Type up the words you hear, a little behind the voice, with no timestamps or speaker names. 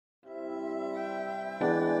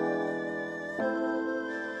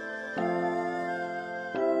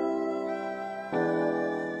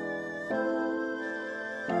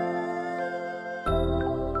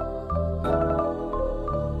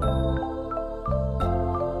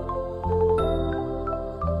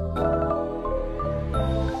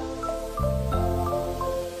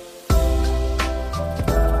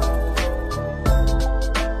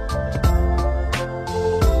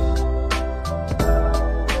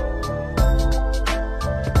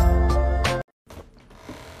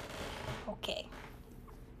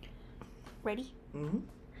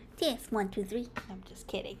1, 2, 3. I'm just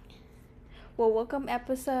kidding. Well, welcome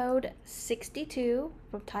episode 62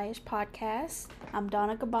 from Taya's podcast. I'm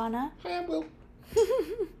Donna Gabbana. Hi, I'm Will.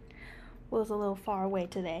 Will's a little far away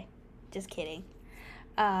today. Just kidding.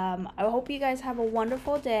 I hope you guys have a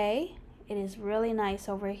wonderful day. It is really nice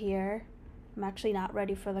over here. I'm actually not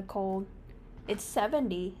ready for the cold. It's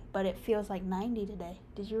 70, but it feels like 90 today.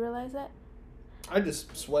 Did you realize that? I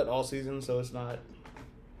just sweat all season, so it's not...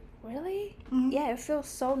 Really? Mm-hmm. Yeah, it feels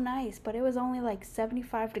so nice, but it was only like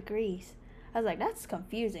 75 degrees. I was like, that's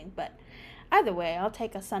confusing, but either way, I'll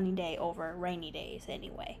take a sunny day over rainy days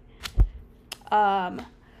anyway.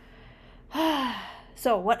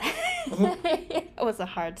 So what? It was a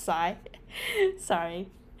hard sigh. Sorry.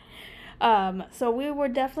 So we were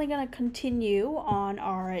definitely going to continue on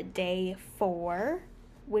our day 4,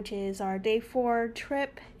 which is our day 4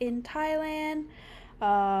 trip in Thailand.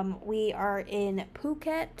 We are in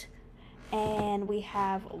Phuket, and we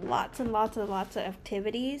have lots of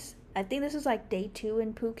activities. I think this is like day 2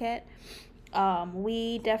 in Phuket.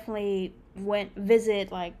 We definitely visit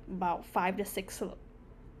like about 5 to 6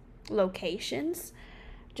 locations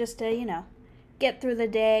just to, get through the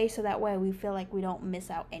day, so that way we feel like we don't miss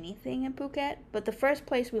out anything in Phuket. But the first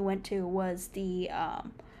place we went to was the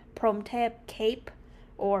Promthep Cape,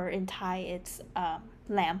 or in Thai it's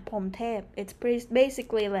Lam Promthep. It's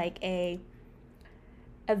basically like a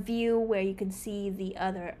view where you can see the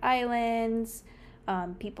other islands.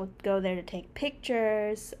 People go there to take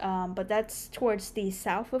pictures, but that's towards the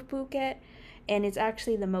south of Phuket, and it's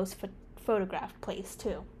actually the most photographed place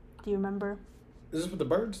too. Do you remember? Is this with the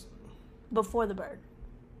birds? Before the bird.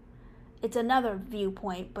 It's another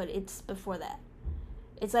viewpoint, but it's before that.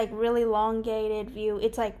 It's like really elongated view.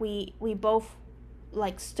 It's like we both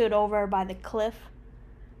like stood over by the cliff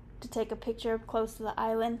to take a picture close to the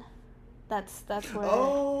island. That's where.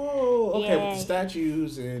 Oh, okay, yeah. with the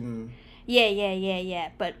statues and.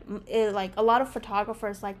 Yeah. But like a lot of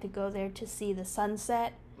photographers like to go there to see the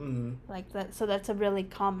sunset. Mm-hmm. Like that. So that's a really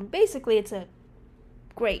common. Basically, it's a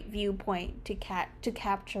great viewpoint to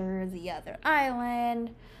capture the other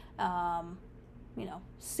island.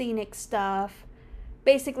 Scenic stuff.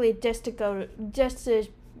 Basically, just to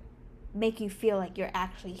make you feel like you're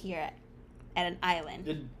actually here at an island.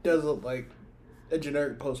 It does look like a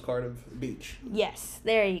generic postcard of a beach. Yes,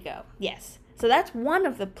 there you go. Yes. So that's one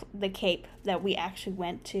of the cape that we actually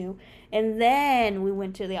went to. And then we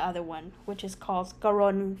went to the other one, which is called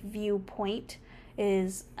Garon Viewpoint. It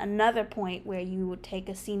is another point where you would take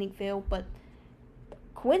a scenic view, but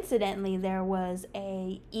coincidentally there was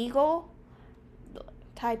a eagle.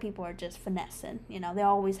 Thai people are just finessing, they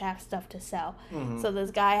always have stuff to sell. Mm-hmm. So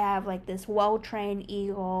this guy have like this well-trained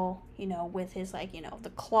eagle, with his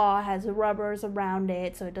the claw has rubbers around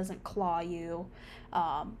it so it doesn't claw you.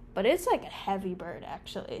 But it's like a heavy bird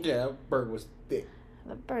actually. Yeah, that bird was thick.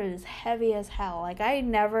 The bird is heavy as hell. Like, I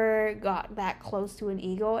never got that close to an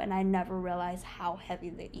eagle, and I never realized how heavy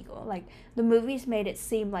the eagle. Like, the movies made it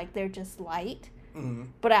seem like they're just light, mm-hmm.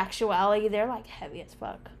 but actuality, they're, like, heavy as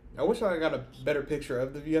fuck. I wish I got a better picture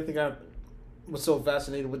of the view. I think I was so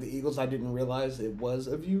fascinated with the eagles, I didn't realize it was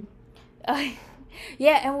a view.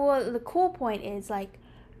 Yeah, and the cool point is, like,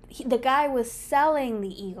 the guy was selling the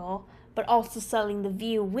eagle, but also selling the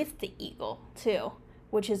view with the eagle, too,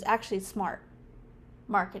 which is actually smart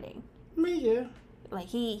marketing. Yeah. Like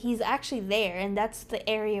he's actually there, and that's the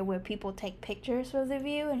area where people take pictures of the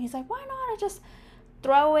view, and he's like, why not I just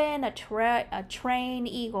throw in a train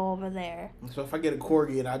eagle over there? So if I get a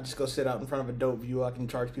corgi and I just go sit out in front of a dope view, I can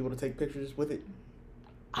charge people to take pictures with it?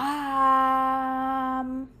 A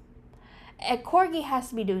corgi has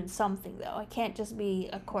to be doing something though. It can't just be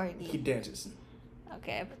a corgi. He dances.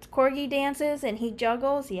 Okay, if it's corgi dances and he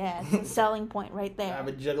juggles, yeah, it's a selling point right there. I have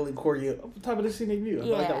a juggling corgi on top of the scenic view. I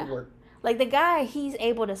feel like that would work. Like the guy, he's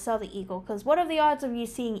able to sell the eagle, because what are the odds of you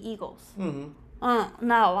seeing eagles? Mm-hmm.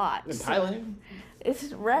 Not a lot. In Thailand?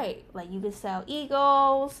 It's right. Like you could sell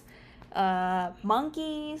eagles,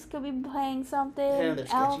 monkeys could be playing something. Yeah, they're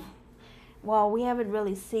sketchy. Well, we haven't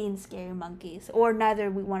really seen scary monkeys, or neither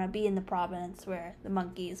we want to be in the province where the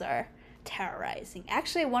monkeys are terrorizing.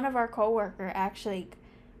 Actually, one of our coworker actually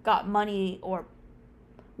got money or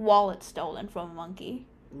wallet stolen from a monkey.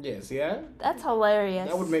 Yes, yeah. That's hilarious.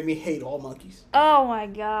 That would make me hate all monkeys. Oh my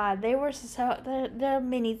god, they were they're a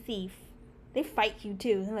mini thief. They fight you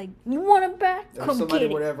too. They're like, you want it back? If somebody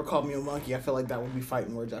would ever call me a monkey, I feel like that would be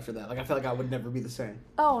fighting words after that. Like, I feel like I would never be the same.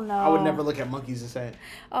 Oh no. I would never look at monkeys the same.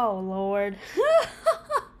 Oh Lord.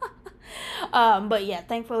 But yeah,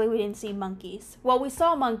 thankfully we didn't see monkeys. Well, we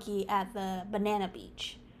saw a monkey at the banana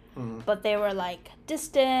beach. Mm-hmm. But they were like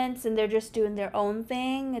distance, and they're just doing their own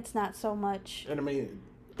thing. It's not so much. And I mean,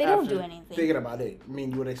 They don't do anything. Thinking about it, I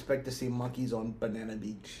mean, you would expect to see monkeys on Banana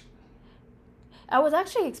Beach. I was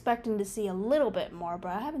actually expecting to see a little bit more, but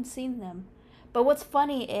I haven't seen them. But what's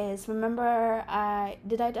funny is, remember,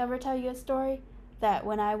 did I ever tell you a story that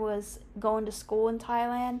when I was going to school in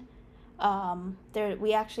Thailand,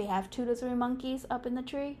 we actually have 2 to 3 monkeys up in the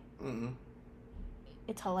tree. Mm-mm.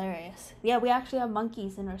 It's hilarious. Yeah, we actually have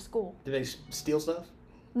monkeys in our school. Do they steal stuff?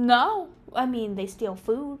 No, I mean they steal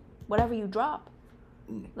food. Whatever you drop,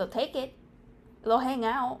 they'll take it. They'll hang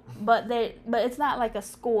out, but it's not like a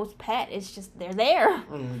school's pet. It's just they're there.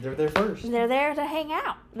 They're there first. They're there to hang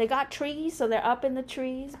out. They got trees, so they're up in the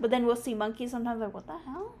trees. But then we'll see monkeys sometimes. Like, what the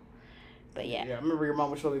hell? But yeah. Yeah, I remember your mom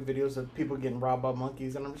would show me videos of people getting robbed by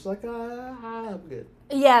monkeys, and I'm just like, I'm good.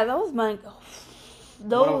 Yeah, those monkeys.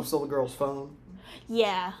 One of them stole a girl's phone.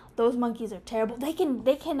 Yeah, those monkeys are terrible. They can.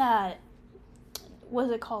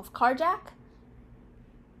 What's it called? Carjack.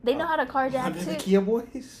 They know how to carjack too. The Kia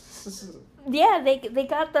boys. Yeah, they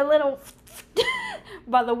got the little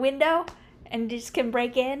by the window and just can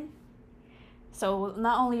break in. So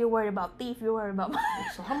not only you're worried about thief, you're worried about.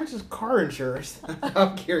 So how much is car insurance?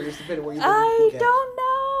 I'm curious. Depending where you live. I don't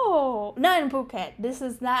know. Not in Phuket. This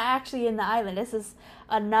is not actually in the island. This is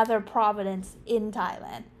another province in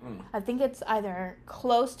Thailand. I think it's either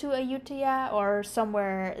close to Ayutthaya or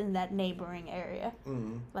somewhere in that neighboring area.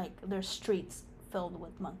 Like there's streets filled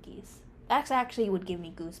with monkeys. That actually would give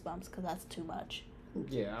me goosebumps because that's too much.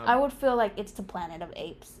 Yeah. I would feel like it's the Planet of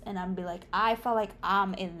Apes, and I'd be like, I felt like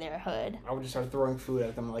I'm in their hood. I would just start throwing food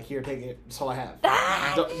at them, like, here, take it. That's all I have.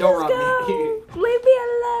 Don't rob me. Leave me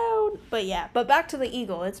alone. But yeah, but back to the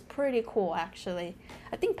eagle. It's pretty cool, actually.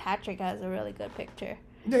 I think Patrick has a really good picture.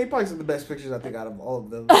 Yeah, he probably took the best pictures I think out of all of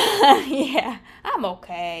them. Yeah, I'm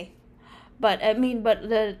okay. But I mean, but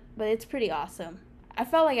it's pretty awesome. I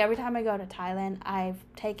felt like every time I go to Thailand, I've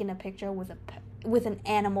taken a picture with an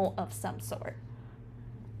animal of some sort.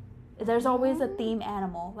 There's always a theme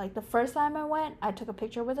animal. Like the first time I went, I took a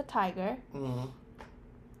picture with a tiger. The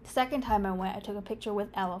second time I went, I took a picture with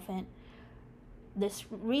elephant. This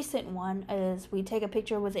recent one is we take a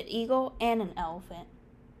picture with an eagle and an elephant.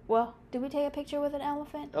 Well, did we take a picture with an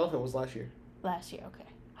elephant? Elephant was last year. Last year, okay.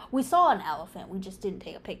 We saw an elephant. We just didn't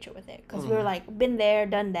take a picture with it because we were like, been there,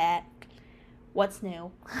 done that. What's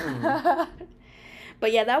new?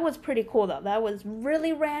 But yeah, that was pretty cool though. That was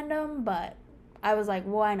really random, but I was like,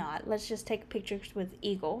 why not? Let's just take pictures with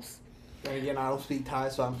eagles. And again, I don't speak Thai,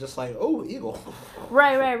 so I'm just like, oh, eagle.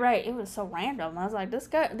 Right. It was so random. I was like, this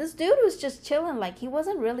dude was just chilling. Like, he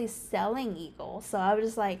wasn't really selling eagles. So I was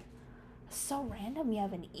just like, so random you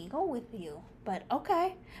have an eagle with you. But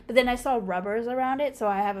okay. But then I saw rubbers around it, so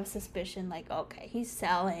I have a suspicion, like, okay, he's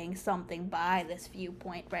selling something by this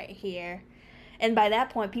viewpoint right here. And by that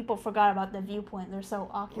point, people forgot about the viewpoint. They're so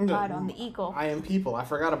occupied on the eagle. I am people. I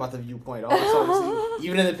forgot about the viewpoint. All I saw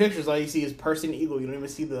even in the pictures, all you see is person eagle. You don't even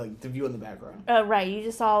see the view in the background. Right. You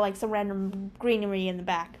just saw like some random greenery in the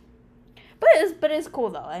back. But it's cool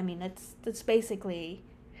though. I mean, it's basically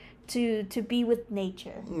to be with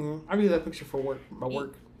nature. I use that picture for work. My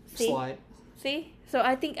work slide. See? So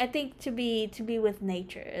I think to be with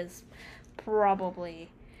nature is probably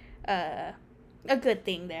a good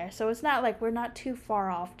thing there. So it's not like we're not too far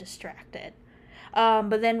off distracted.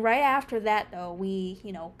 But then right after that though, we,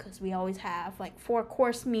 because we always have like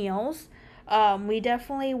 4-course meals, we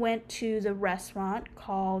definitely went to the restaurant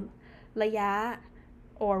called Raya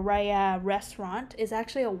or Raya Restaurant. It's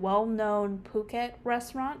actually a well-known Phuket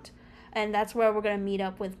restaurant, and that's where we're going to meet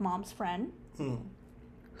up with Mom's friend,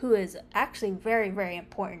 who is actually very, very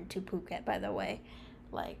important to Phuket, by the way.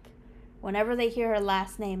 Like, whenever they hear her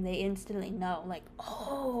last name, they instantly know, like,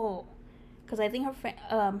 oh, because I think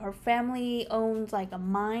her family owns like a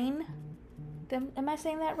mine. Am I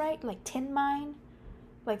saying that right? Like tin mine,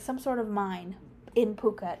 like some sort of mine in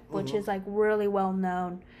Phuket, which is like really well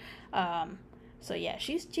known. So yeah,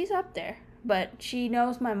 she's up there, but she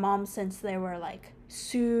knows my mom since they were like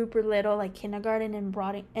super little, like kindergarten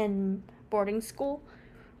and boarding school,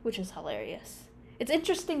 which is hilarious. It's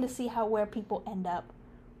interesting to see where people end up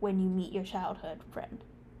when you meet your childhood friend.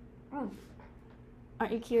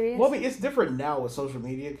 Aren't you curious? Well, I mean, it's different now with social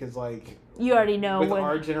media because, like, you already know with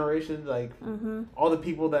our generation, like, all the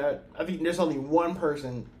people that I think there's only one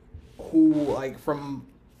person who, like, from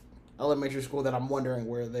elementary school that I'm wondering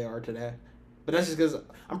where they are today. But that's just because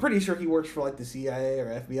I'm pretty sure he works for like the CIA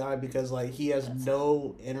or FBI because like he has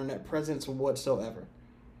no internet presence whatsoever.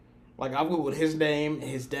 Like I've googled his name,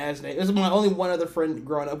 his dad's name. This is my only one other friend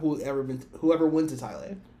growing up who ever went to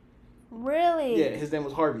Thailand. Really? Yeah, his name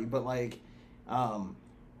was Harvey. But like,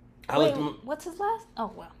 wait, what's his last?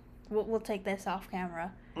 Oh well, we'll take this off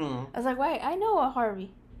camera. I was like, wait, I know a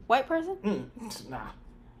Harvey. White person? Nah.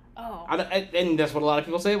 Oh. And that's what a lot of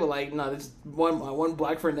people say, but like, no, this one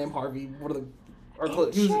black friend named Harvey, one of the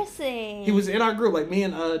Interesting. He was in our group. Like, me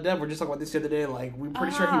and Deb were just talking about this the other day. Like, we're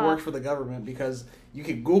pretty sure he works for the government because you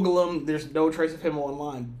can Google him. There's no trace of him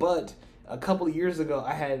online. But a couple of years ago,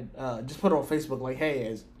 I had just put it on Facebook, like,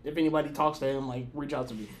 hey, if anybody talks to him, like, reach out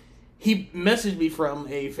to me. He messaged me from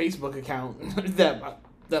a Facebook account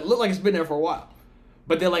that looked like it's been there for a while.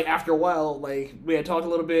 But then, like, after a while, like, we had talked a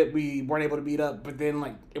little bit. We weren't able to meet up. But then,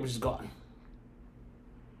 like, it was just gone.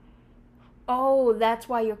 Oh, that's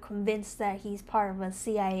why you're convinced that he's part of a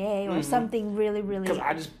CIA or something really, really. Because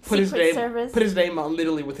I just put his name out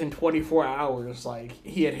literally within 24 hours. Like,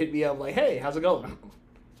 he had hit me up like, "Hey, how's it going?"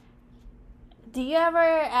 Do you ever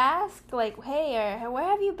ask like, "Hey, where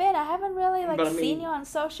have you been? I haven't really seen you on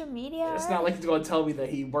social media." It's not like he's going to tell me that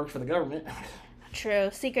he works for the government. True.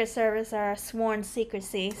 Secret Service are sworn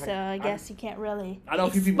secrecy, so I guess you can't really. I know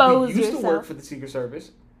a few people who used to work for the Secret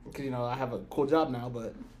Service because I have a cool job now,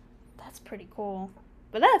 but. That's pretty cool.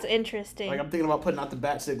 But that's interesting. Like, I'm thinking about putting out the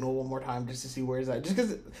bat signal one more time just to see where he's at. Just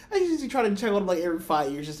because I usually try to check on him like every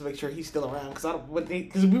 5 years just to make sure he's still around.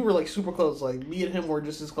 Because we were like super close. Like, me and him were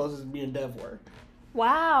just as close as me and Dev were.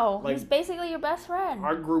 Wow. Like, he's basically your best friend.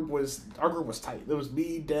 Our group was tight. It was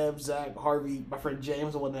me, Dev, Zach, Harvey, my friend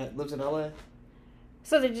James, the one that lives in LA.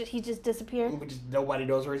 So he just disappeared? Nobody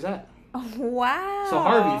knows where he's at. Wow. So,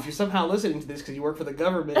 Harvey, if you're somehow listening to this because you work for the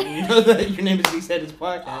government and you know that your name is He Said His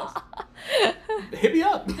podcast, hit me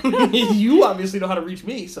up. You obviously know how to reach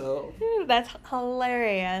me, so. That's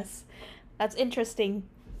hilarious. That's interesting.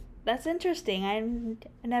 I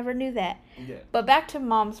never knew that. Yeah. But back to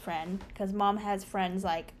Mom's friend, because Mom has friends,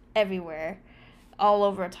 like, everywhere. All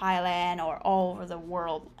over Thailand or all over the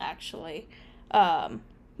world, actually.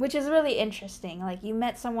 Which is really interesting. Like, you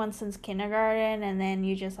met someone since kindergarten, and then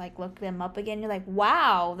you just, like, look them up again. You're like,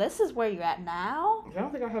 wow, this is where you're at now? I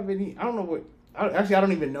don't think I have any... I don't know what... Actually, I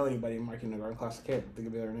don't even know anybody in my kindergarten class. I can't think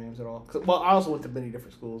of their names at all. Well, I also went to many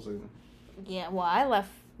different schools. And... Yeah, well, I left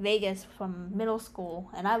Vegas from middle school,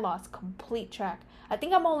 and I lost complete track. I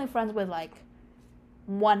think I'm only friends with, like,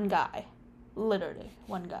 one guy. Literally,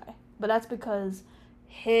 one guy. But that's because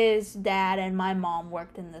his dad and my mom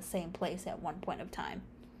worked in the same place at one point of time.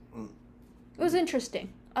 It was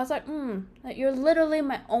interesting. I was like, you're literally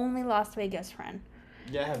my only Las Vegas friend.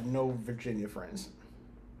 Yeah, I have no Virginia friends.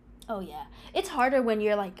 Oh yeah, it's harder when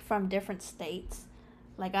you're like from different states.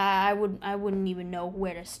 Like I wouldn't even know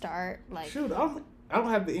where to start. Like, shoot, I don't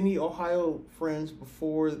have any Ohio friends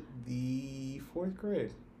before the 4th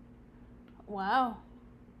grade. Wow.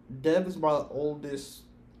 Deb is my oldest.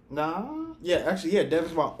 Deb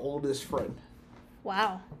is my oldest friend.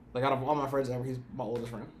 Wow. Like, out of all my friends ever, he's my oldest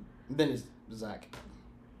friend. Then it's Zach.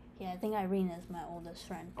 Yeah, I think Irene is my oldest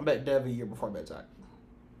friend. I met Dev a year before I met Zach.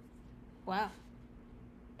 Wow.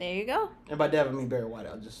 There you go. And by Dev, I mean Barry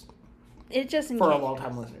Whiteout. For our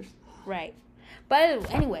long-time listeners. Right.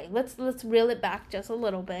 But anyway, let's reel it back just a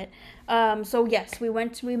little bit. So yes,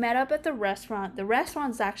 we met up at the restaurant. The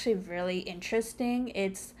restaurant's actually really interesting.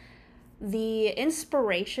 It's the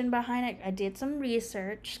inspiration behind it. I did some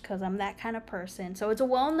research because I'm that kind of person. So it's a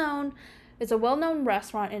well-known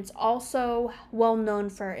restaurant. It's also well known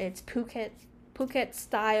for its Phuket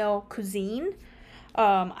style cuisine.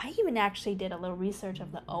 I even actually did a little research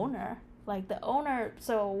of the owner.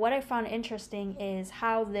 So what I found interesting is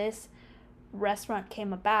how this restaurant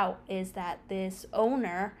came about is that this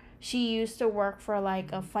owner, she used to work for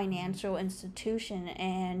like a financial institution,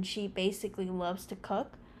 and she basically loves to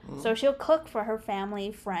cook. Mm-hmm. So she'll cook for her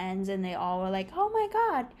family, friends, and they all were like, "Oh my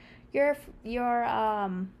God, your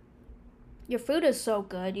food is so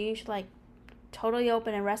good. You should like totally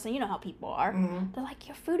open a restaurant." You know how people are. Mm-hmm. They're like,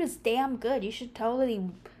 "Your food is damn good. You should totally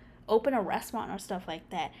open a restaurant," or stuff like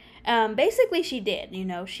that. Basically, she did.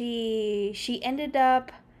 She ended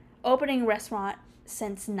up opening a restaurant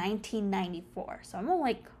since 1994. So I'm only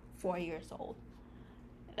like 4 years old.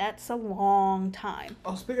 That's a long time.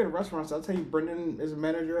 Oh, speaking of restaurants, I'll tell you, Brendan is a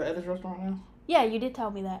manager at his restaurant now. Yeah, you did tell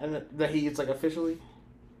me that. And that he is like officially.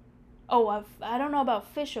 Oh, I don't know about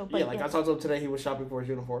official, but I talked to him today. He was shopping for his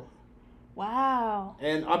uniform. Wow.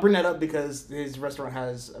 And I'll bring that up because his restaurant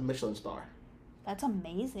has a Michelin star. That's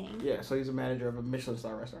amazing. Yeah, so he's a manager of a Michelin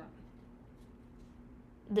star restaurant.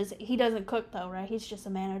 He doesn't cook though, right? He's just a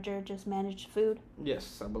manager, just managed food.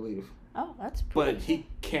 Yes, I believe. Oh, that's pretty But he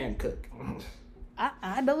can cook.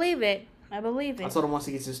 I believe it. I told him once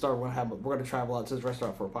he gets his start, we're gonna travel out to his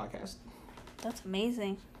restaurant for a podcast. That's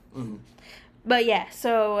amazing. Mm-hmm. But yeah,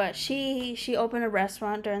 so she opened a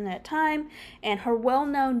restaurant during that time, and her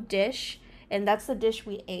well-known dish, and that's the dish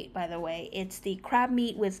we ate, by the way. It's the crab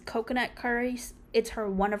meat with coconut curry it's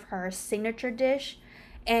one of her signature dish,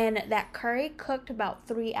 and that curry cooked about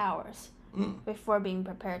 3 hours before being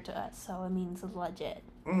prepared to us. So it means it's legit.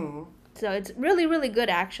 Mm-hmm. So it's really, really good,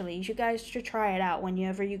 actually. You guys should try it out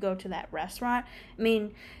whenever you go to that restaurant. I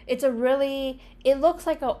mean, it looks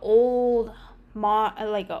like an old,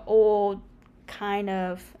 kind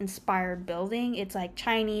of inspired building. It's like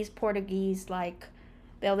Chinese, Portuguese, like,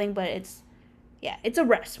 building, but it's a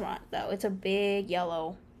restaurant, though. It's a big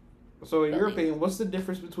yellow So in your building. opinion, what's the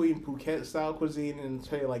difference between Phuket style cuisine and,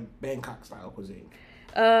 say, like, Bangkok style cuisine?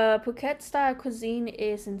 Phuket style cuisine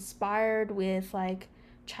is inspired with, like,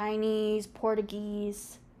 Chinese,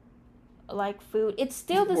 Portuguese, like, food. It's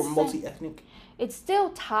still the Or same. multi-ethnic? It's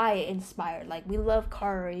still Thai inspired. Like, we love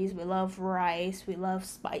curries, we love rice, we love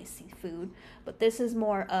spicy food. But this is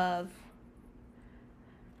more of,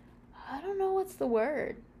 I don't know what's the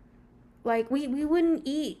word. Like, we wouldn't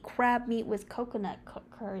eat crab meat with coconut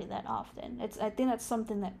curry that often. I think that's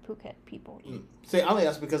something that Phuket people eat. See, I only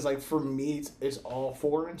ask because, like, for me, it's all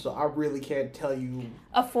foreign, so I really can't tell you.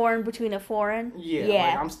 A foreign between a foreign? Yeah.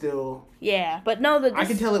 Like, I'm still. Yeah, but no, I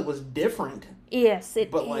can tell it was different. Yes,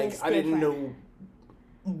 it but, is like, I didn't know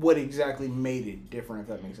what exactly made it different, if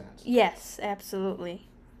that makes sense. Yes, absolutely.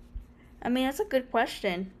 I mean, that's a good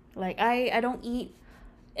question. Like, I don't eat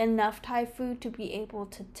enough Thai food to be able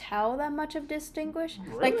to tell that much of distinguish.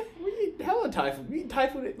 Really? Like, We eat hella Thai food. We eat Thai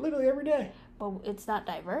food literally every day. but it's not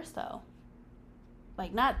diverse, though.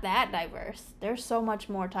 Like, not that diverse. There's so much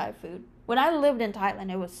more Thai food. When I lived in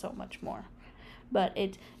Thailand, it was so much more. But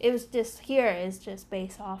it was just, here is just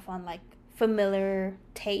based off on, like, familiar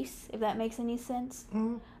tastes, if that makes any sense.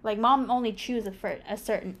 Mm-hmm. Like, Mom only choose a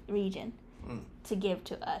certain region to give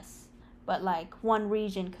to us. But, like, one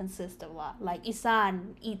region consists of a lot. Like,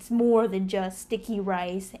 Isan eats more than just sticky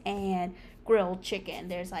rice and grilled chicken.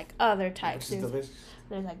 There's, like, other types.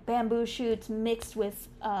 There's, like, bamboo shoots mixed with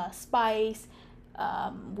spice,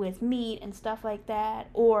 with meat and stuff like that.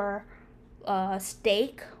 Or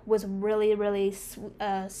steak was really, really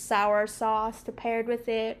sour sauce paired with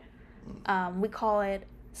it. We call it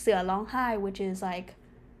Seo Long Hai, which is, like,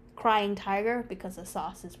 crying tiger, because the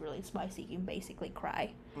sauce is really spicy. You can basically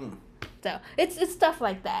cry. So it's stuff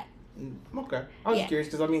like that. Okay, I was curious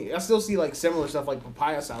because I mean I still see like similar stuff like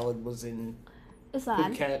papaya salad was in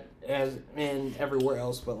Phuket and everywhere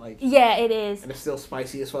else, but like it is, and it's still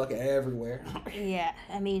spicy as fuck everywhere. Yeah,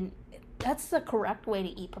 I mean that's the correct way to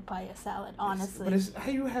eat papaya salad, honestly. But it's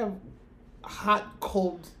how you have hot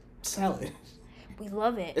cold salad. We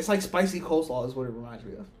love it. It's like spicy coleslaw is what it reminds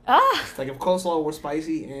me of. It's like if coleslaw were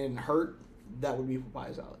spicy and hurt, that would be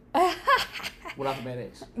papaya salad. Without the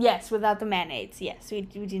mayonnaise. Yes, without the mayonnaise. Yes, we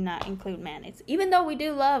do not include mayonnaise. Even though we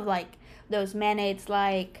do love, like, those mayonnaise,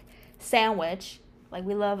 like, sandwich. Like,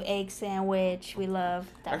 we love egg sandwich. We love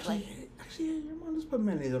that. Actually, your mom does put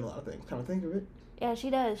mayonnaise on a lot of things. Come to think of it. Yeah, she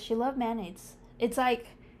does. She loves mayonnaise. It's like,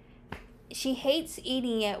 she hates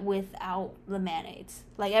eating it without the mayonnaise.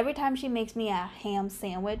 Like, every time she makes me a ham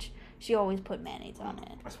sandwich, she always put mayonnaise on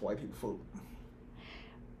it. That's white people food.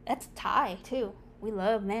 That's Thai, too. We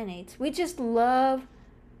love mayonnaise. We just love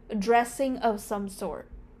dressing of some sort.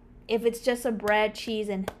 If it's just a bread, cheese,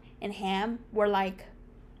 and ham, we're like,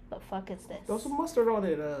 the fuck is this? Throw some mustard on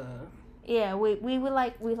it. Yeah, we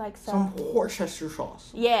like some Worcestershire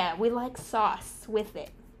sauce. Yeah, we like sauce with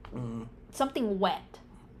it. Mm-hmm. Something wet.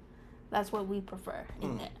 That's what we prefer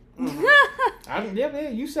in it. Mm-hmm. Yeah,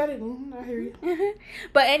 you said it. I hear you.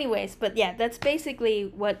 But anyways, that's basically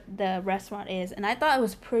what the restaurant is. And I thought it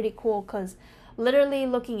was pretty cool because literally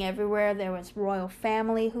looking everywhere, there was royal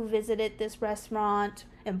family who visited this restaurant,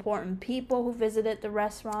 important people who visited the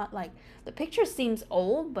restaurant. Like, the picture seems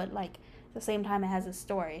old, but, like, at the same time, it has a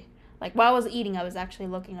story. Like, while I was eating, I was actually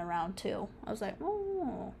looking around, too. I was like,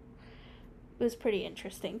 oh. It was pretty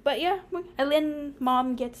interesting. But, yeah, and then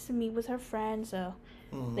Mom gets to meet with her friends, so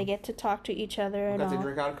they get to talk to each other. And got to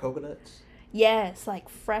drink out of coconuts? Yes, like,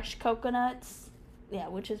 fresh coconuts. Yeah,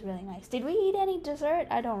 which is really nice. Did we eat any dessert?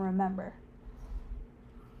 I don't remember.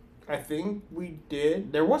 I think we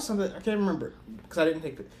did. There was something I can't remember because I didn't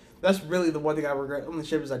take. That's really the one thing I regret on the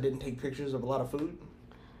trip is I didn't take pictures of a lot of food.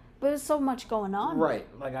 But there's so much going on. Right,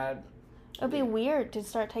 like it'd be weird to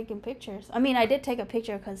start taking pictures. I mean, I did take a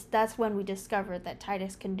picture because that's when we discovered that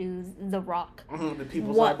Titus can do the rock. The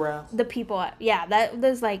people's eyebrows. The people, yeah. That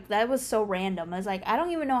was so random. I was like, I don't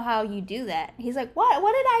even know how you do that. He's like, what?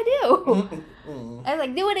 What did I do? I was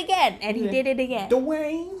like, do it again, and he did it again.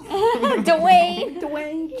 Dwayne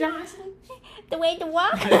Johnson. Dwayne the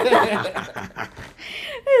what?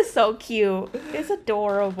 It's so cute. It's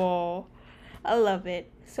adorable. I love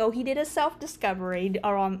it. So he did a self-discovery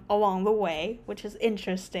along the way, which is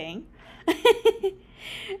interesting.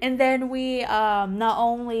 And then we not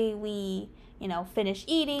only we finished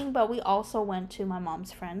eating, but we also went to my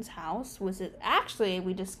mom's friend's house.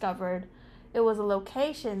 We discovered it was a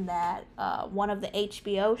location that one of the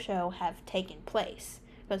HBO show have taken place,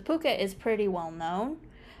 because Phuket is pretty well known.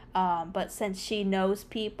 But since she knows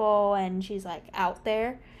people and she's like out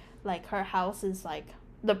there, like her house is like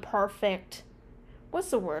the perfect,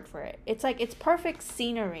 what's the word for it? It's like it's perfect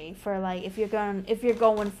scenery for like if you're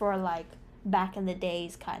going for like back in the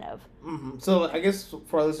days kind of. Mm-hmm. So I guess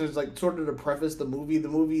for our listeners, like sort of to preface the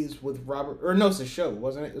movie is with Robert, or no, it's a show,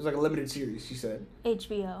 wasn't it? It was like a limited series. She said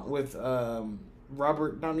HBO with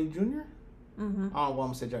Robert Downey Jr. Mm-hmm. I don't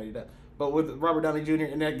want to say Johnny Depp, but with Robert Downey Jr.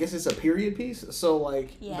 And I guess it's a period piece. So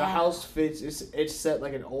like the house fits. It's set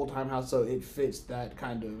like an old time house, so it fits that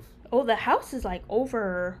kind of. Oh, the house is like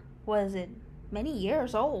over. What is it? Many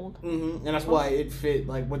years old. Mm-hmm. And that's why it fit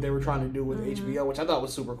like what they were trying to do with HBO, which I thought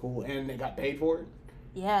was super cool, and they got paid for it.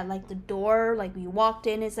 Yeah, like the door, like we walked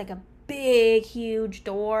in, it's like a big, huge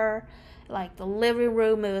door. Like the living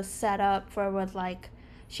room, it was set up for with like,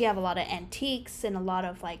 she have a lot of antiques and a lot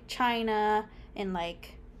of like china and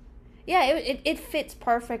like, yeah, it fits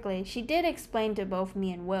perfectly. She did explain to both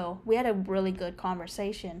me and Will. We had a really good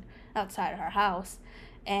conversation outside her house.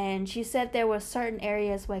 And she said there were certain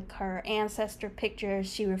areas like her ancestor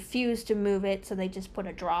pictures, she refused to move it, so they just put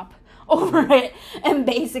a drop over it and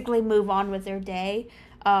basically move on with their day.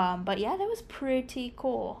 But yeah, that was pretty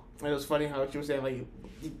cool. It was funny how she was saying like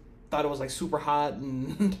you thought it was like super hot,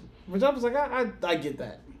 and which I was like I get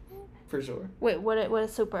that for sure. Wait, what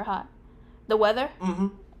is super hot? The weather? Mm-hmm.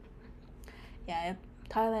 Yeah,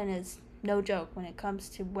 Thailand is no joke when it comes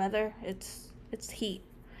to weather. It's heat.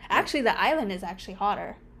 Actually, the island is actually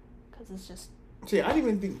hotter because it's just. See, I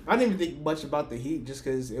didn't even think much about the heat just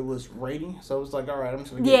because it was raining. So it was like, all right, I'm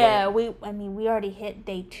just gonna. Yeah, we already hit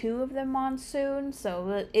day 2 of the monsoon,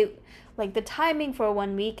 so it like the timing for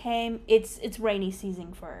when we came, it's rainy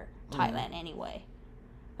season for Thailand anyway.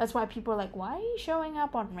 That's why people are like, why are you showing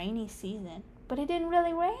up on rainy season? But it didn't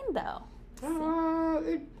really rain though.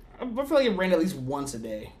 I feel like it rained at least once a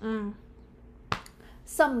day.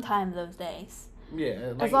 Sometime those days.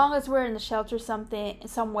 Yeah. Like, as long as we're in the shelter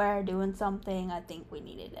somewhere doing something, I think we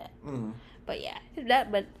needed it. But yeah,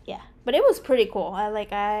 but it was pretty cool. I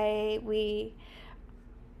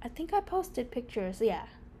think I posted pictures. Yeah,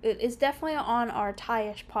 it's definitely on our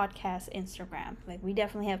Thaiish podcast Instagram. Like we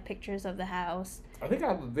definitely have pictures of the house. I think I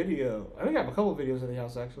have a video. I think I have a couple of videos of the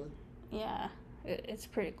house actually. Yeah, it's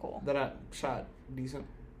pretty cool. That I shot decent.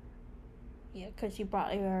 Yeah, because you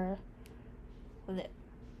brought your,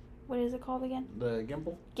 what is it called again? The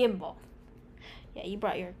gimbal. Gimbal. Yeah, you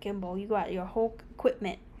brought your gimbal. You got your whole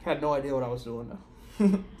equipment. Had no idea what I was doing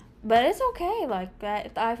though. But it's okay. Like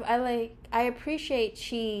I appreciate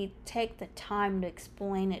she take the time to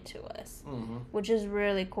explain it to us, which is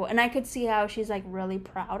really cool. And I could see how she's like really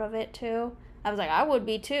proud of it too. I was like, I would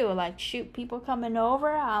be too. Like, shoot, people coming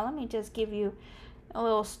over. Let me just give you a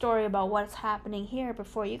little story about what's happening here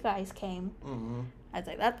before you guys came. I was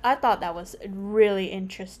like, I thought that was really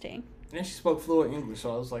interesting. And she spoke fluent English,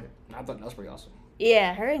 so I thought that was pretty awesome.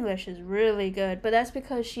 Yeah, her English is really good, but that's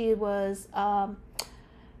because she was,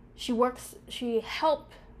 she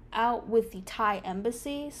helped out with the Thai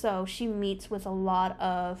embassy, so she meets with a lot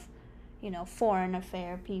of, foreign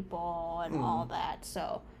affair people and all that.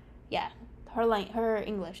 So, yeah, her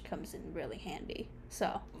English comes in really handy.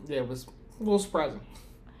 So yeah, it was a little surprising.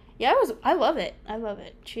 Yeah, I love it.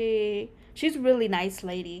 She's a really nice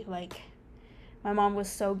lady. Like, my mom was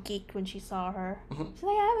so geeked when she saw her. She's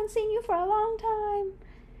like, I haven't seen you for a long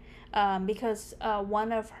time. Because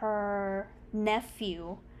one of her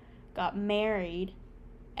nephew got married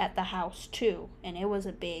at the house too, and it was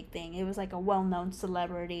a big thing. It was like a well-known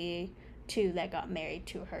celebrity too that got married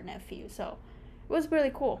to her nephew. So it was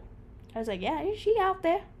really cool. I was like, yeah, is she out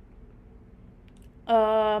there?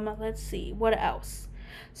 Let's see, what else?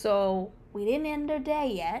 So we didn't end our day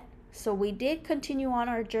yet. So we did continue on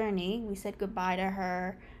our journey. We said goodbye to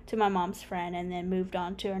her, to my mom's friend, and then moved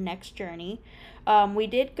on to our next journey. We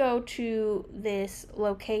did go to this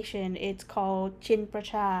location. It's called Chin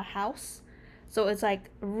Pracha House. So it's like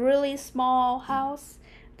a really small house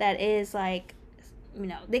that is like,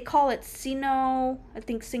 they call it Sino, I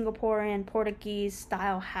think Singaporean, Portuguese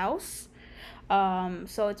style house.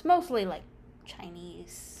 So it's mostly like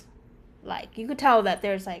Chinese. Like, you could tell that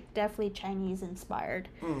there's like definitely Chinese inspired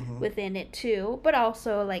within it too, but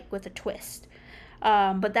also like with a twist.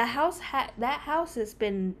 But that house has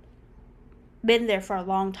been there for a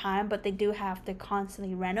long time, but they do have to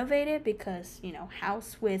constantly renovate it because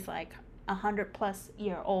house with like 100+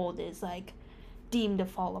 year old is like deemed to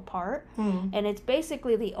fall apart. Mm-hmm. And it's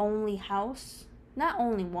basically the only house, not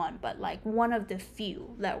only one, but like one of the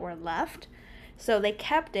few that were left. So they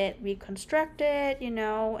kept it, reconstructed,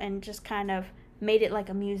 and just kind of made it like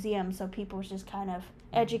a museum, so people just kind of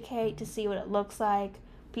educate to see what it looks like.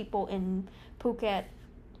 People in Phuket,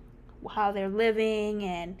 how they're living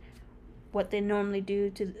and what they normally do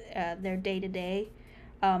to their day-to-day.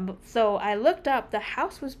 So I looked up, the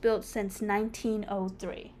house was built since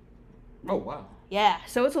 1903. Oh, wow. Yeah,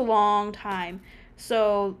 so it's a long time.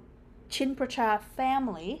 So Chinpracha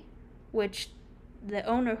family, which the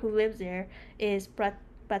owner who lives there is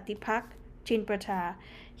Pratipak Chinpracha.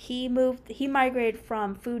 He migrated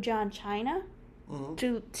from Fujian, China,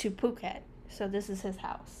 to Phuket. So this is his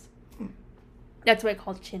house. That's why it's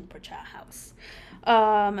called Chinpracha House.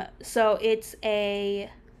 So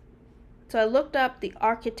I looked up the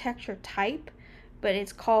architecture type, but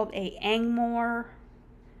it's called a Angmor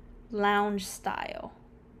lounge style.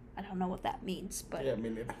 I don't know what that means, but yeah, I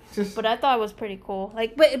mean, but I thought it was pretty cool.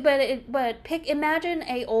 Like, imagine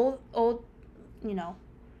a old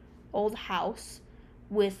house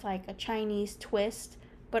with like a Chinese twist,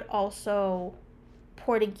 but also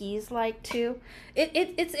Portuguese like too.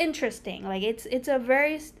 It's interesting. Like it's a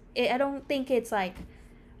very. I don't think it's like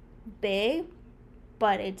big,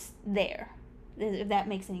 but it's there. If that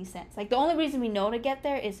makes any sense. Like the only reason we know to get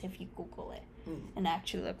there is if you Google it and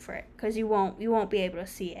actually look for it, because you won't be able to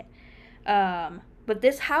see it. But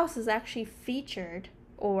this house is actually featured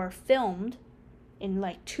or filmed in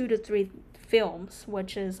like 2 to 3 films,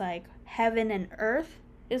 which is like Heaven and Earth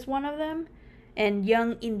is one of them, and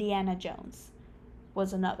Young Indiana Jones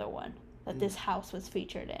was another one that this house was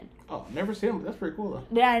featured in. Oh, never seen it. That's pretty cool though.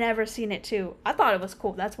 Yeah, I never seen it too. I thought it was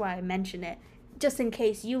cool. That's why I mentioned it, just in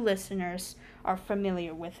case you listeners are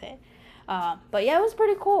familiar with it. But yeah, it was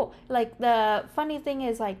pretty cool. Like the funny thing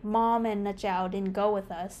is, like Mom and Najao didn't go with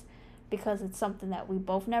us because it's something that we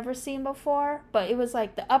both never seen before. But it was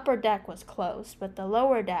like the upper deck was closed, but the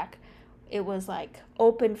lower deck, it was like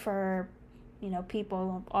open for,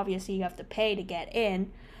 people. Obviously, you have to pay to get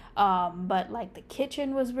in. But like the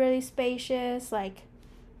kitchen was really spacious. Like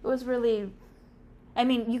it was really, I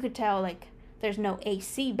mean, you could tell like there's no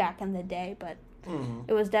AC back in the day, but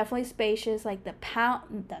it was definitely spacious. Like the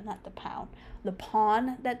pond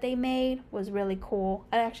that they made was really cool.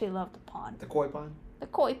 I actually loved the pond. The koi pond? The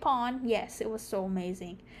koi pond, yes, it was so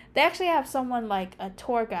amazing. They actually have someone like a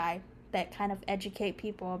tour guide that kind of educate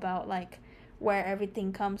people about like where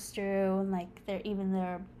everything comes through, and like their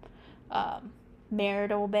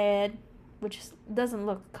marital bed, which doesn't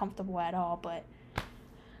look comfortable at all, but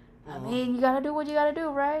I mean, you gotta do what you gotta do,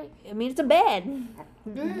 right? I mean, it's a bed.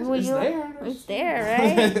 Yeah, it's there,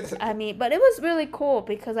 right? I mean, but it was really cool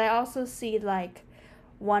because I also see like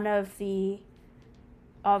one of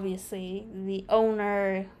obviously the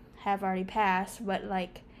owner have already passed, but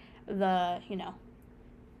like the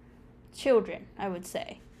children, I would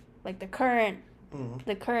say, like the current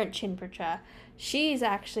Chinpracha, she's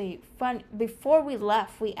actually fun. Before we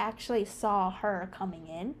left, we actually saw her coming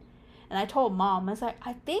in, and I told Mom, I was like,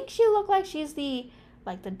 I think she looked like she's the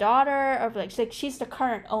daughter of like she's the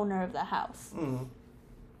current owner of the house.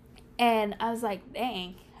 And I was like,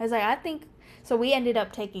 dang. I was like, I think so. We ended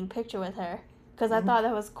up taking a picture with her because I thought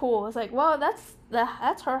that was cool. I was like, well, that's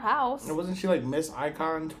her house. And wasn't she like Miss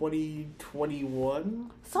Icon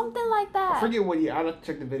 2021? Something like that. I forget what year. I'll have to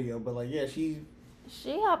check the video, but like, yeah, she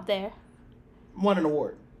up there. Won an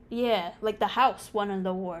award. Yeah, like the house won an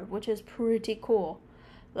award, which is pretty cool.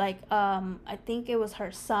 Like, I think it was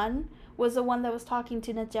her son was the one that was talking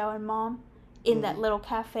to Najao and Mom in that little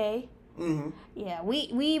cafe. Yeah,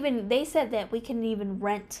 they said that we can even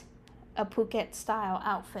rent a Phuket style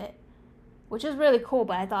outfit, which is really cool,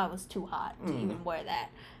 but I thought it was too hot to even wear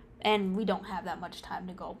that. And we don't have that much time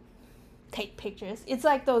to go take pictures. It's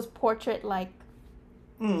like those portrait, like...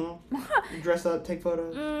 Dress up, take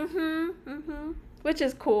photos. Which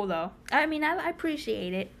is cool, though. I mean, I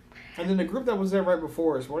appreciate it. And then the group that was there right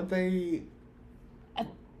before us, weren't they...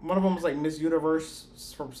 One of them was like Miss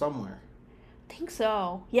Universe from somewhere. I think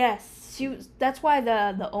so. Yes. That's why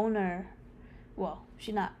the owner... Well,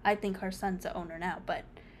 she's not... I think her son's the owner now, but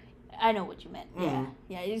I know what you meant.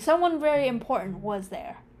 Yeah. Someone very important was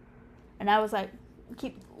there. And I was like...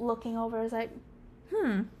 Keep looking over. I was like...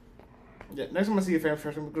 Yeah, next time I see a family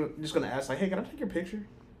friend, I'm just going to ask, like, hey, can I take your picture?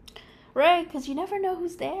 Right, because you never know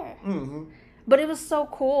who's there. But it was so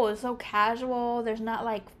cool. It was so casual. There's not,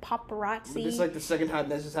 like, paparazzi. But this is, like, the second time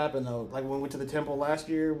this has happened, though. Like, when we went to the temple last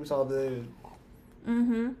year, we saw the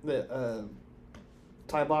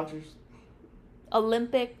Thai boxers.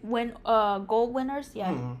 Olympic gold winners?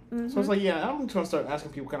 Yeah. So it's like, yeah, I'm just going to start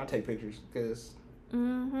asking people, can I take pictures? Because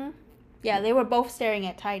Mm-hmm. Yeah, they were both staring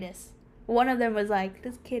at Titus. One of them was like,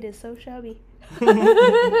 "This kid is so chubby."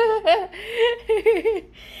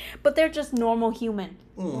 But they're just normal human.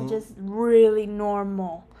 They're just really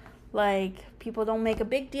normal. Like, people don't make a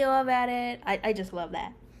big deal of it. I just love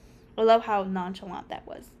that. I love how nonchalant that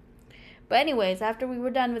was. But anyways, after we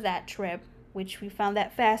were done with that trip, which we found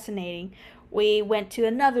that fascinating, we went to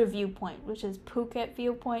another viewpoint, which is Phuket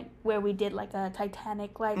Viewpoint, where we did like a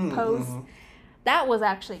Titanic-like pose. That was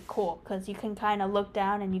actually cool because you can kind of look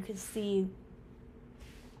down and you can see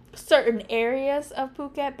certain areas of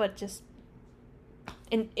Phuket, but just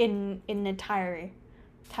in the entire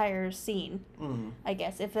scene. I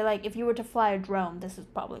guess if you were to fly a drone, this is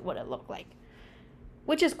probably what it looked like,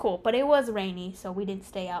 which is cool. But it was rainy, so we didn't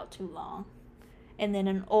stay out too long. And then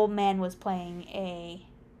an old man was playing a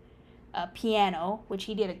piano, which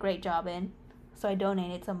he did a great job in. So I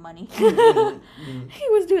donated some money. He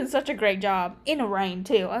was doing such a great job in the rain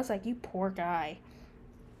too. I was like, you poor guy.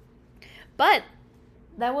 But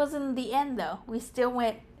that wasn't the end though. We still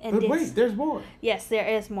went and but wait, there's more. Yes, there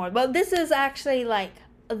is more. But this is actually like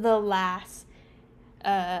the last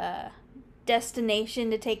destination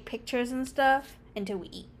to take pictures and stuff until we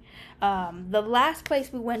eat. The last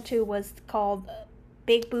place we went to was called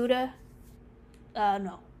Big Buddha.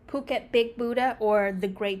 Phuket Big Buddha, or the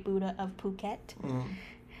Great Buddha of Phuket.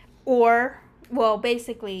 Or, well,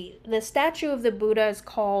 basically, the statue of the Buddha is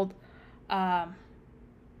called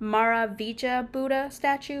Maravija Buddha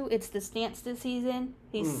statue. It's the stance this season.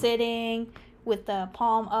 He's sitting with the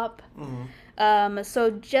palm up. I'm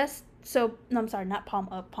sorry, not palm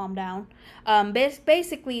up, palm down.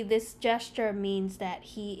 Basically, this gesture means that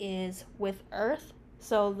he is with Earth.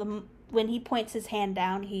 So when he points his hand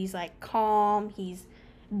down, he's like calm. He's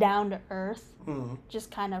down to earth, just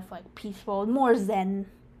kind of like peaceful, more zen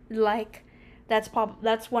like. That's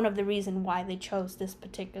one of the reasons why they chose this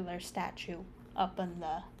particular statue up on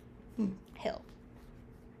the hill,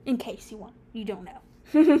 in case you don't know.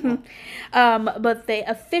 But the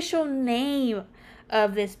official name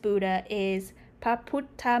of this Buddha is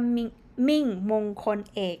Paputta Ming Mongkon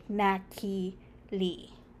Ek Nakili.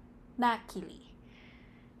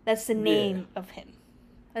 That's the name of him.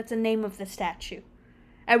 That's the name of the statue.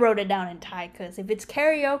 I wrote it down in Thai because if it's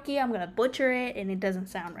karaoke, I'm going to butcher it and it doesn't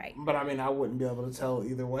sound right. But I mean, I wouldn't be able to tell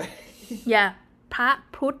either way. Yeah. Pa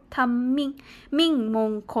Putta Ming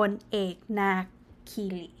Mongkon Ek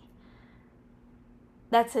Nakili.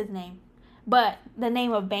 That's his name. But the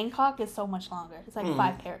name of Bangkok is so much longer. It's like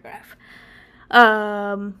 5 paragraphs.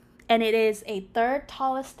 And it is a third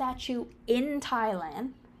tallest statue in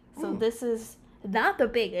Thailand. So this is not the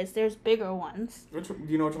biggest. There's bigger ones. Do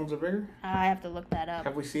you know which ones are bigger? I have to look that up.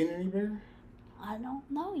 Have we seen any bigger? I don't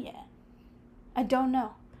know yet. I don't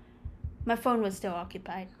know. My phone was still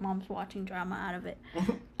occupied. Mom's watching drama out of it.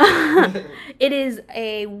 It is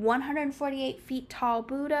a 148 feet tall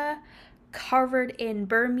Buddha covered in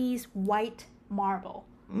Burmese white marble.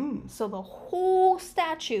 So the whole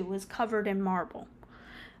statue was covered in marble.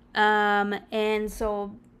 And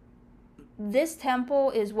so this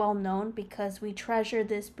temple is well known because we treasure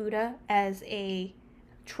this Buddha as a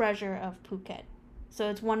treasure of Phuket. So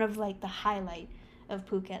it's one of like the highlight of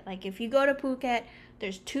Phuket. Like if you go to Phuket,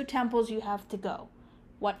 there's 2 temples you have to go.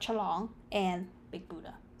 Wat Chalong and Big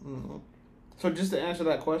Buddha. So just to answer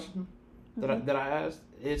that question that I asked,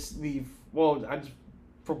 it's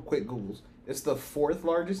from quick Googles, it's the 4th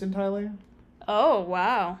largest in Thailand. Oh,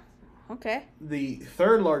 wow. Okay. The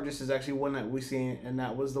 3rd largest is actually one that we seen, and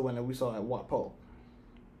that was the one that we saw at Wat Po.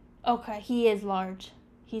 Okay, he is large.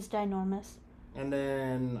 He's ginormous. And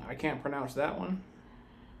then I can't pronounce that one.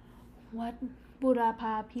 What?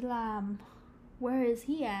 Burapa Pilam. Where is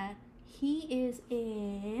he at? He is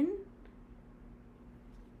in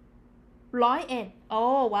Loi Et.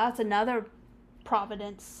 Oh, wow, it's another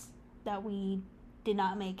Providence that we did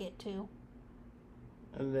not make it to.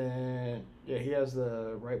 And then, yeah, he has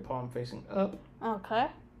the right palm facing up. Okay.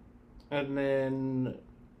 And then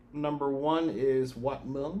number 1 is Wat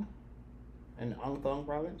Mung in Ang Thong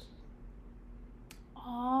province.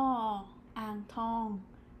 Oh, Ang Thong.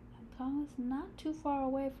 Ang Thong is not too far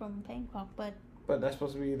away from Bangkok, but that's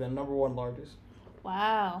supposed to be the number 1 largest.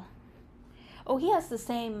 Wow. Oh, he has the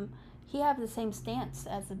same stance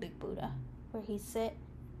as the Big Buddha, where he sit.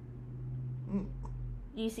 Do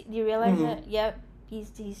you realize that? Yep. He's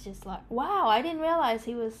just like, wow, I didn't realize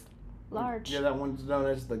he was large. Yeah, that one's known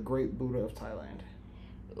as the Great Buddha of Thailand.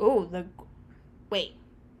 Oh, the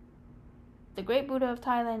Great Buddha of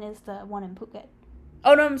Thailand is the one in Phuket.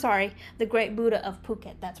 Oh, no, I'm sorry. The Great Buddha of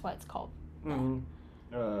Phuket, that's what it's called.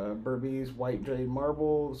 Burmese white jade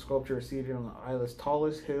marble sculpture is seated on the island's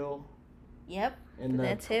tallest hill. Yep. And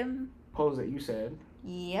that's him. Pose that you said.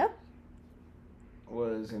 Yep.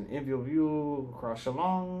 Was an infield view across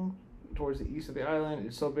Shillong towards the east of the island.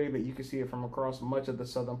 It's so big that you can see it from across much of the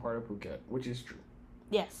southern part of Phuket, which is true.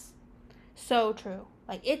 Yes. So true.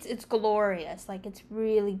 Like, it's glorious. Like, it's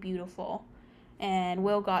really beautiful. And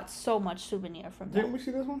Will got so much souvenir from Didn't we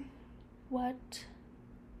see this one? What?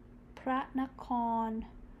 Pratnakorn.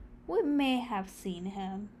 We may have seen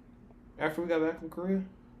him. After we got back from Korea?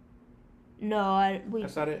 No,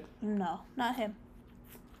 That's not it? No, not him.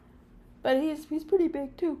 But he's pretty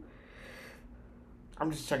big, too.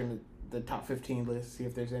 I'm just checking the top 15 list, see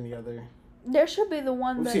if there's any other... There should be the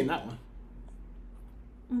one We've seen that one.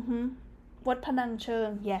 Mm-hmm. Wat Panang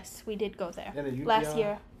Cheng. Yes, we did go there. And last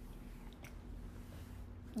year.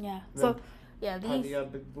 Yeah. So, yeah, these...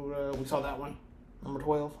 Big Buddha. We saw that one. Number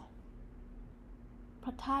 12.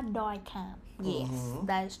 Pratat Doi Kam. Yes,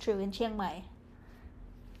 that is true. In Chiang Mai.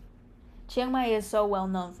 Chiang Mai is so well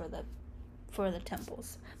known for the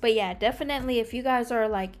temples. But yeah, definitely if you guys are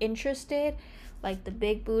like interested, like the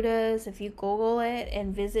big Buddhas, if you Google it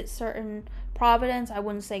and visit certain Providence, I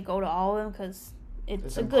wouldn't say go to all of them because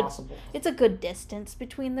it's a good distance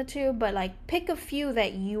between the two. But like pick a few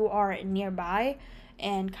that you are nearby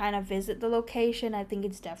and kind of visit the location. I think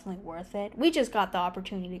it's definitely worth it. We just got the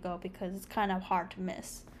opportunity to go because it's kind of hard to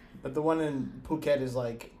miss. But the one in Phuket is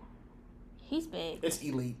like... He's big. It's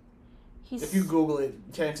elite. If you Google it,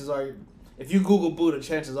 if you Google Buddha,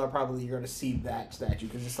 chances are probably you're going to see that statue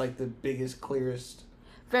because it's like the biggest, clearest.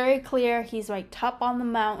 Very clear. He's like top on the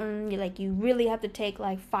mountain. You really have to take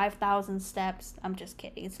like 5,000 steps. I'm just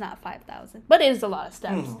kidding. It's not 5,000, but it is a lot of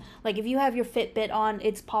steps. Like if you have your Fitbit on,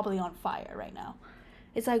 it's probably on fire right now.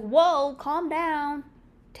 It's like, whoa, calm down,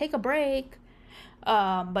 take a break.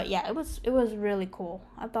 But yeah, it was really cool.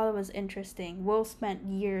 I thought it was interesting. Will spent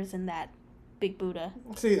years in that big Buddha.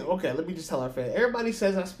 See, okay, let me just tell our fans. Everybody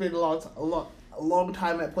says I spend a long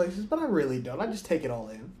time at places, but I really don't. I just take it all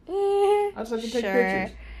in. I just like to take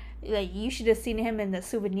pictures. Like you should have seen him in the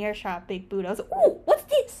souvenir shop, big Buddha. I was like, oh, what's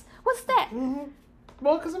this? What's that?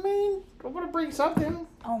 Well, because I want to bring something.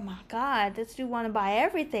 Oh my God, this dude want to buy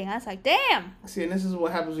everything. I was like, damn. See, and this is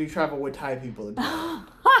what happens when you travel with Thai people.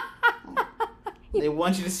 They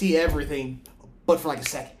want you to see everything, but for like a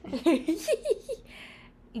second.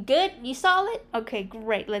 You good? You solid? Okay,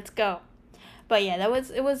 great. Let's go. But yeah,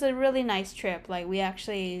 it was a really nice trip. Like we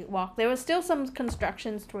actually walked. There was still some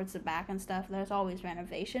constructions towards the back and stuff. There's always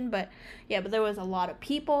renovation, but there was a lot of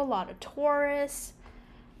people, a lot of tourists.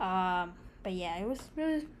 But yeah, it was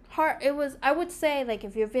really hard. I would say, like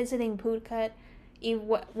if you're visiting Phuket,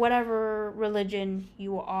 whatever religion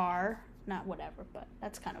you are, not whatever, but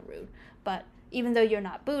that's kind of rude. But even though you're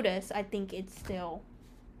not Buddhist, I think it's still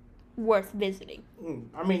worth visiting.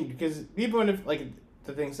 I mean, because even if like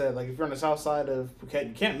the thing said, like if you're on the south side of Phuket,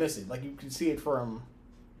 you can't miss it. Like you can see it from.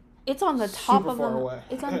 It's on the top of away.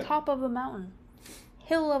 It's on top of a mountain,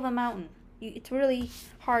 hill of a mountain. It's really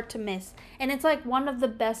hard to miss, and it's like one of the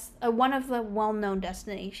best, one of the well-known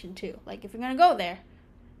destination too. Like if you're gonna go there,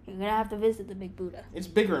 you're gonna have to visit the Big Buddha. It's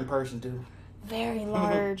bigger in person too. Very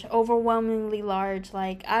large, overwhelmingly large.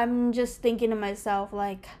 Like I'm just thinking to myself,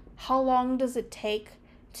 like how long does it take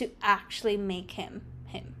to actually make him?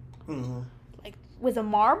 Like with a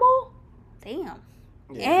marble? Damn.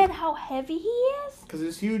 Yeah. And how heavy he is? Because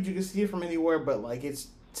it's huge. You can see it from anywhere, but like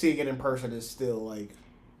seeing it in person is still like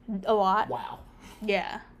a lot. Wow.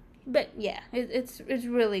 Yeah, but yeah, it's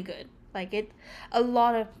really good. Like a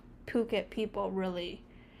lot of Phuket people really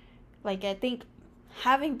like. I think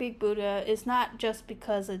having Big Buddha is not just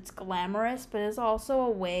because it's glamorous, but it's also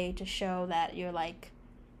a way to show that you're like,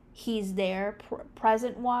 he's there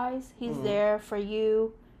present wise. He's there for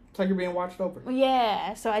you. It's like you're being watched over.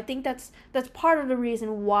 Yeah, so I think that's part of the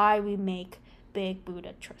reason why we make big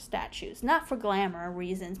Buddha statues. Not for glamour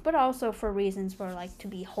reasons, but also for reasons for like to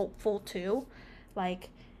be hopeful too. Like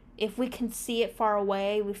if we can see it far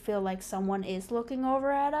away, we feel like someone is looking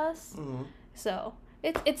over at us. So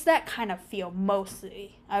it's that kind of feel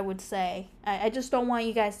mostly, I would say. I just don't want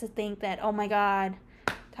you guys to think that, oh my God,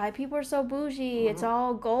 Thai people are so bougie. It's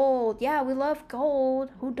all gold. Yeah, we love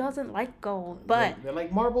gold. Who doesn't like gold? But they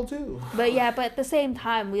like marble too. But yeah, but at the same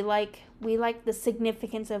time, we like the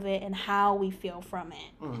significance of it and how we feel from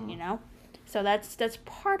it. You know, so that's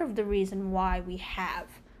part of the reason why we have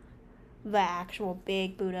the actual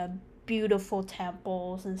big Buddha, beautiful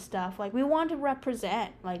temples and stuff. Like we want to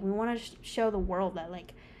represent. Like we want to show the world that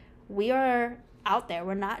like we are out there.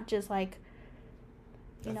 We're not just like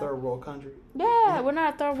a third world country. Yeah, we're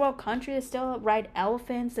not a third world country that still ride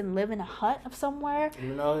elephants and live in a hut of somewhere.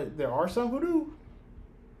 Even though there are some who do.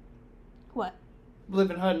 What?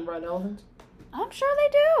 Live in a hut and ride elephants. I'm sure they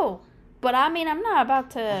do. But I mean, I'm not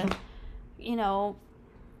about to, you know.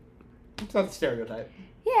 It's not the stereotype.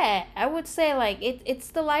 Yeah, I would say like it's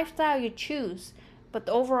the lifestyle you choose, but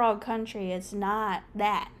the overall country is not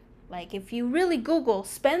that. Like if you really Google,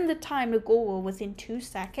 spend the time to Google within 2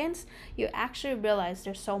 seconds, you actually realize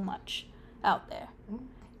there's so much out there.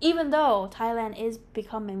 Even though Thailand is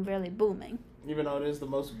becoming really booming. Even though it is the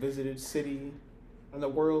most visited city in the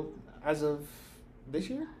world as of this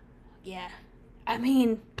year? Yeah. I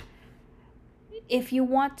mean, if you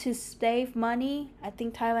want to save money, I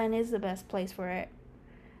think Thailand is the best place for it.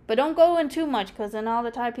 But don't go in too much because then all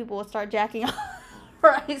the Thai people will start jacking off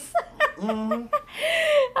price. Mm-hmm.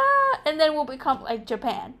 And then we'll become like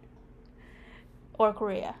Japan or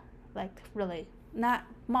Korea. Like really not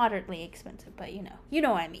moderately expensive, but you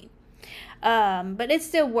know what I mean. But it's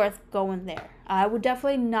still worth going there. I would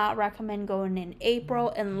definitely not recommend going in April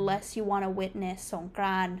unless you want to witness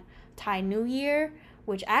Songkran, Thai New Year,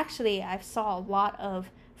 which actually I saw a lot of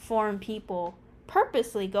foreign people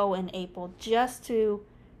purposely go in April just to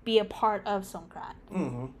be a part of Songkran.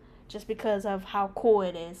 Mm-hmm. Just because of how cool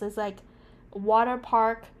it is. It's like a water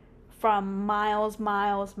park from miles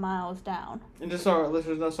down. And just so our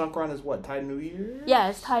listeners know, Songkran is what, Thai New Year? Yeah,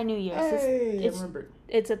 it's Thai New Year. Hey, I remember.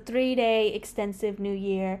 It's a 3-day extensive New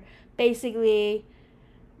Year. Basically,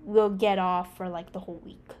 we'll get off for like the whole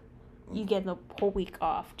week. You get the whole week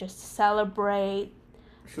off. Just to celebrate.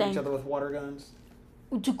 Shoot each other with water guns?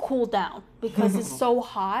 To cool down. Because it's so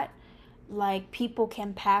hot. Like, people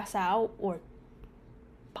can pass out or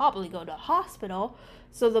probably go to the hospital.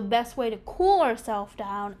 So the best way to cool ourselves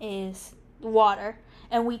down is water.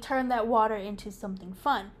 And we turn that water into something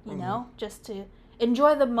fun, you know, just to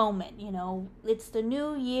enjoy the moment, you know. It's the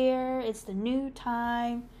new year. It's the new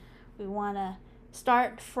time. We want to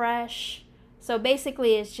start fresh. So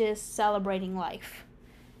basically it's just celebrating life,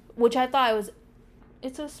 which I thought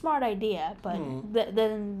it's a smart idea, but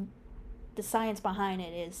then the science behind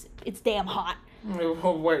it is it's damn hot.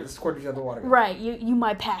 Wait, squirt each other water. Right, you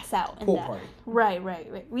might pass out. Pool party.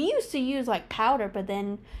 Right. We used to use like powder, but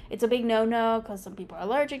then it's a big no-no because some people are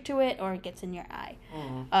allergic to it or it gets in your eye.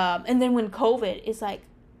 And then when COVID,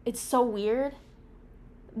 it's so weird.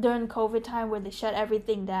 During COVID time where they shut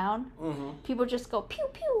everything down, people just go pew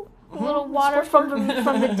pew, a little water from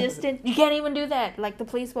the distance. You can't even do that. Like the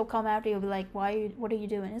police will come after you and be like, what are you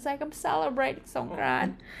doing? It's like, I'm celebrating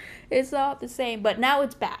Songkran. It's all the same, but now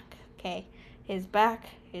it's back. Okay, it's back.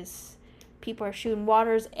 People are shooting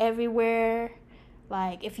waters everywhere.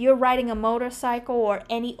 Like if you're riding a motorcycle or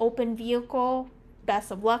any open vehicle,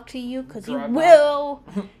 best of luck to you because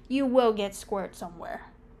you will get squirt somewhere.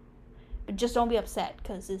 But just don't be upset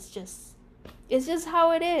because it's just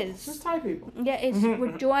how it is. It's just Thai people. Yeah,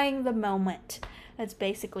 we're enjoying the moment. That's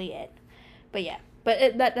basically it. But yeah,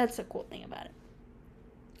 that's the cool thing about it.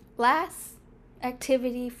 Last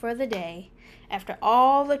activity for the day. After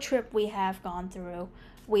all the trip we have gone through,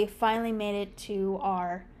 we finally made it to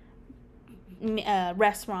our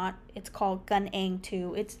restaurant. It's called Gun Ang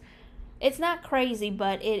 2. It's not crazy,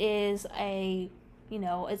 but it is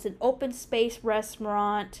it's an open space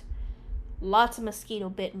restaurant. Lots of mosquito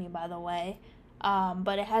bit me, by the way.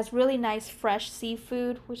 But it has really nice fresh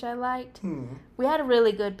seafood, which I liked. We had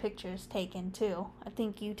really good pictures taken, too. I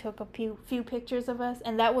think you took a few pictures of us.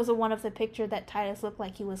 And that was one of the pictures that Titus looked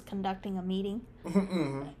like he was conducting a meeting.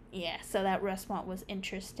 Yeah, so that restaurant was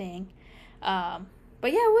interesting. But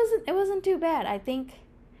yeah, it wasn't too bad. I think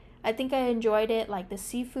I enjoyed it. Like, the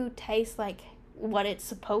seafood tastes like what it's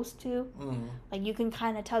supposed to. Like, you can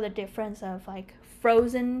kind of tell the difference of, like,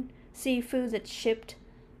 frozen seafood that's shipped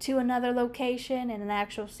to another location and an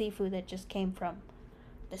actual seafood that just came from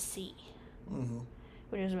the sea,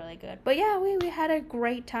 which is really good. But yeah, we had a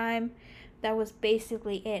great time. That was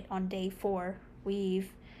basically it on day 4.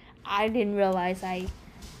 I didn't realize I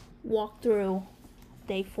walked through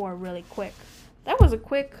day 4 really quick. That was a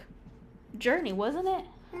quick journey, wasn't it?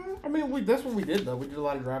 I mean, that's what we did, though. We did a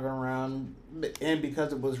lot of driving around, and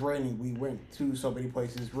because it was raining, we went to so many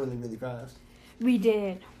places really, really fast. We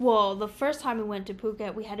did. Well, the first time we went to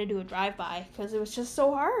Phuket, we had to do a drive-by because it was just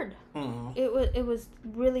so hard. It was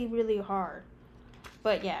really, really hard.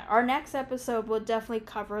 But yeah, our next episode will definitely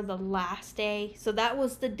cover the last day. So that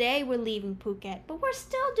was the day we're leaving Phuket, but we're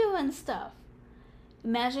still doing stuff.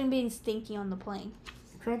 Imagine being stinky on the plane.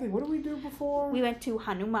 I'm trying to think, what did we do before? We went to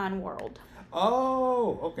Hanuman World.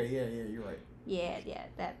 Oh, okay, yeah, you're right. Yeah,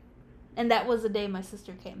 that was the day my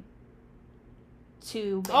sister came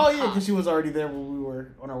to Bangkok. Oh, yeah, because she was already there when we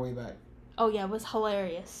were on our way back. Oh, yeah, it was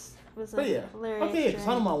hilarious. It was hilarious. Okay, yeah, because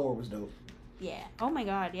Hanuman World was dope. Yeah. Oh, my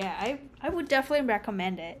God, yeah. I would definitely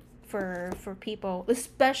recommend it for people,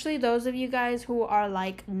 especially those of you guys who are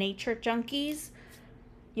like nature junkies.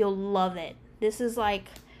 You'll love it. This is like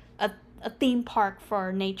a theme park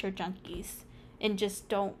for nature junkies, and just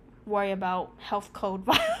don't worry about health code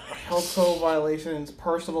violations. Health code violations,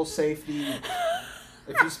 personal safety.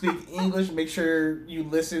 If you speak English, make sure you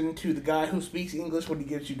listen to the guy who speaks English when he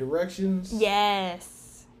gives you directions.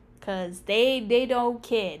 Yes, because they don't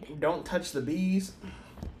kid. Don't touch the bees.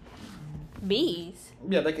 Bees?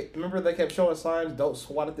 Yeah, remember they kept showing signs, don't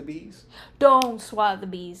swat at the bees? Don't swat at the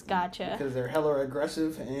bees, gotcha. Because they're hella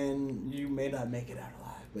aggressive and you may not make it out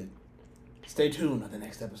alive, but stay tuned on the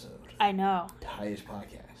next episode. I know. Highest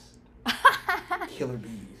podcast. Killer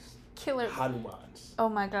bees. Killer. Hot ones. Oh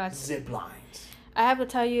my god. Zip lines. I have to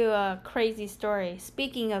tell you a crazy story.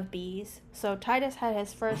 Speaking of bees, so Titus had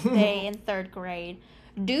his first day in 3rd grade.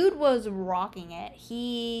 Dude was rocking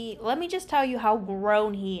it. Let me just tell you how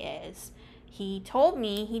grown he is. He told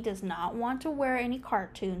me he does not want to wear any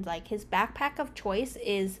cartoons. Like, his backpack of choice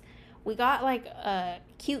is, we got like a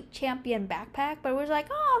cute champion backpack, but we're like,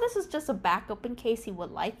 oh, this is just a backup in case he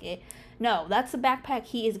would like it. No, that's the backpack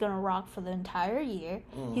he is going to rock for the entire year.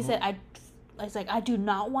 Mm-hmm. He said, I do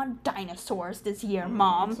not want dinosaurs this year,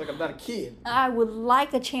 Mom. It's like I'm not a kid. I would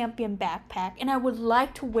like a champion backpack, and I would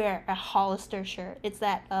like to wear a Hollister shirt. It's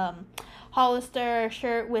that Hollister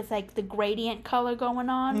shirt with like the gradient color going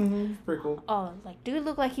on. Mm-hmm. Pretty cool. Oh, like, dude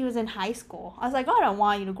looked like he was in high school. I was like, I don't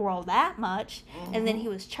want you to grow that much. Mm-hmm. And then he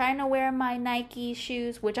was trying to wear my Nike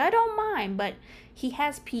shoes, which I don't mind, but he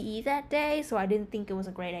has PE that day, so I didn't think it was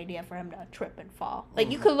a great idea for him to trip and fall. Like,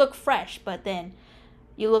 you could look fresh, but then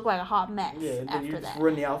you look like a hot mess after you that.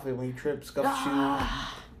 Ruin the outfit when you trip, scuff shoes.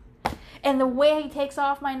 And the way he takes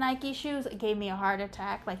off my Nike shoes, it gave me a heart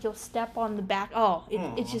attack. Like, he'll step on the back. Oh,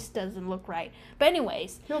 it just doesn't look right. But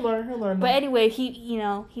anyways. He'll learn. But anyway,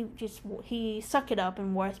 he sucked it up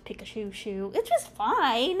and wore his Pikachu shoe. It's just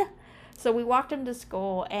fine. So we walked him to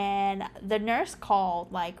school, and the nurse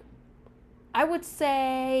called, like, I would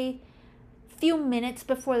say a few minutes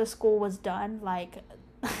before the school was done. Like,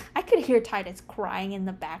 I could hear Titus crying in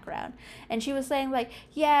the background. And she was saying, like,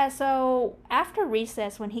 yeah, so after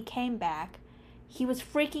recess, when he came back, he was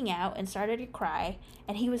freaking out and started to cry.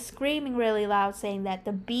 And he was screaming really loud, saying that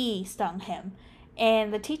the bee stung him.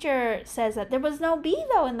 And the teacher says that there was no bee,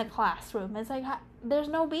 though, in the classroom. It's like, there's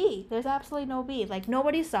no bee. There's absolutely no bee. Like,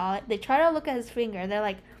 nobody saw it. They try to look at his finger. They're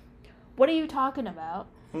like, what are you talking about?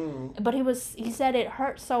 Mm. But he said it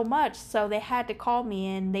hurt so much, so they had to call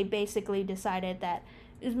me, and they basically decided that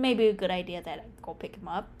it was maybe a good idea that I go pick him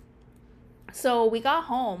up. So we got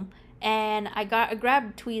home, and I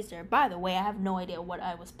grabbed tweezer. By the way, I have no idea what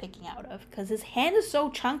I was picking out of, because his hand is so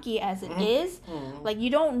chunky as it is. Like, you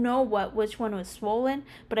don't know which one was swollen,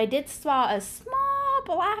 but I did saw a small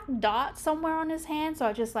black dot somewhere on his hand, so I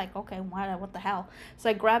was just like, okay, what the hell? So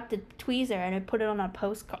I grabbed the tweezer, and I put it on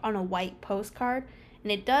a white postcard,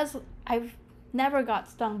 and it does. I've never got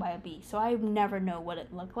stung by a bee, so I never know what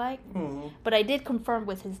it looked like. But I did confirm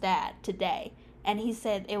with his dad today, and he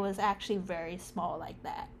said it was actually very small like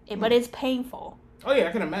that. But it's painful. Oh yeah,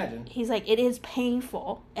 I can imagine. He's like, it is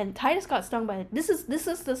painful. And Titus got stung by this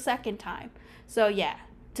is the second time. So yeah,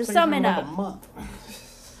 to sum it up. Like a month.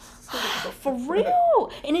 For real,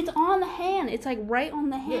 and it's on the hand. It's like right on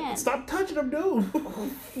the hand. Yeah, stop touching him, dude.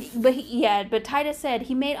 But Titus said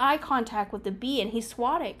he made eye contact with the bee and he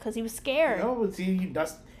swatted because he was scared. No, but see,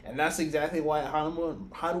 that's exactly why at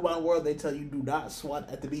Hanuman World they tell you do not swat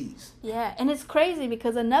at the bees. Yeah, and it's crazy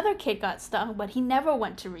because another kid got stung, but he never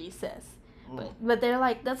went to recess. But they're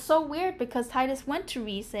like, that's so weird because Titus went to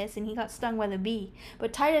recess and he got stung by the bee.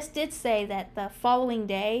 But Titus did say that the following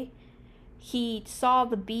day, he saw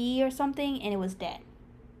the bee or something, and it was dead.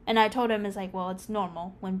 And I told him, it's like, well, it's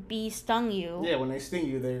normal. When bees stung you... Yeah, when they sting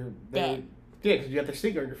you, they're dead. Yeah, because you got the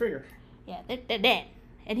stinger on your finger. Yeah, they're dead.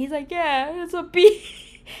 And he's like, yeah, it's a bee.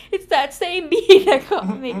 It's that same bee that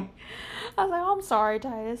got me. I was like, oh, I'm sorry,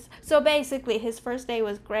 Titus. So basically, his first day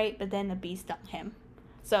was great, but then the bee stung him.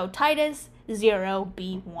 So Titus, 0,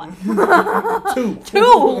 B 1. 2.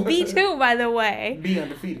 B2, by the way. B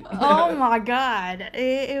undefeated. Oh my god.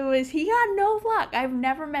 It was, he got no luck. I've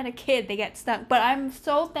never met a kid that gets stung. But I'm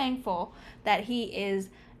so thankful that he is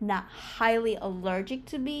not highly allergic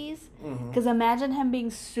to bees. Because imagine him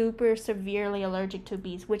being super severely allergic to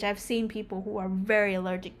bees, which I've seen people who are very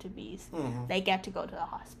allergic to bees. They get to go to the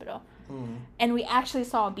hospital. And we actually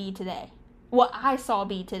saw a bee today. Well, I saw a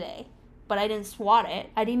bee today. But I didn't swat it.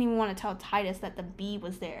 I didn't even want to tell Titus that the bee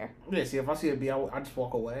was there. Yeah, see, if I see a bee, I just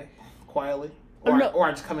walk away quietly. Or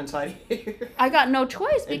I just come inside here. I got no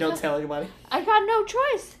choice. And don't tell anybody? I got no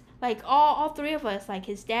choice. Like, all three of us, like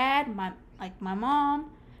his dad, my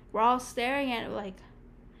mom, we're all staring at it like,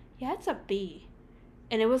 yeah, it's a B.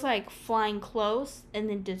 And it was like flying close and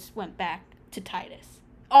then just went back to Titus.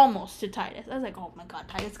 Almost to Titus. I was like, oh my god,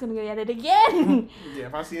 Titus is going to get it again. Yeah,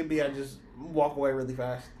 if I see a B, I just walk away really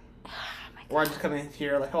fast. Or I just come in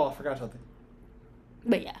here like, oh, I forgot something.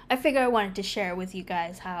 But yeah, I figure I wanted to share with you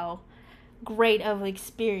guys how great of an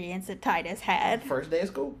experience that Titus had. First day of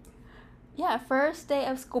school. Yeah, first day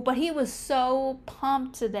of school. But he was so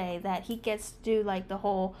pumped today that he gets to do like the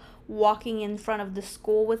whole walking in front of the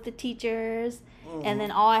school with the teachers. Mm-hmm. And then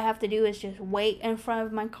all I have to do is just wait in front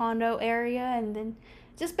of my condo area and then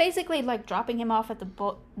just basically like dropping him off at the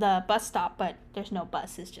bus stop. But there's no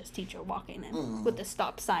bus. It's just teacher walking in with the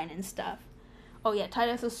stop sign and stuff. Oh, yeah,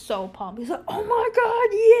 Titus was so pumped. He's like, oh, my God,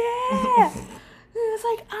 yeah. He was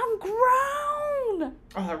like, I'm grown.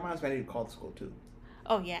 Oh, that reminds me, I need to call the school, too.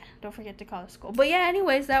 Oh, yeah, don't forget to call the school. But, yeah,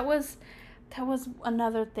 anyways, that was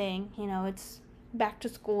another thing. You know, it's back to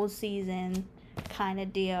school season kind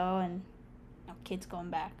of deal and kids going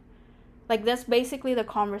back. Like, that's basically the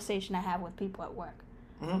conversation I have with people at work.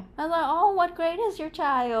 Mm-hmm. I was like, oh, what grade is your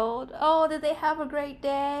child? Oh, did they have a great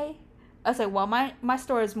day? I was like, well, my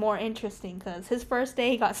story is more interesting because his first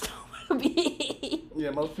day he got stolen a B.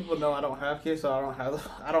 Yeah, most people know I don't have kids, so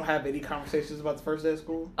I don't have any conversations about the first day of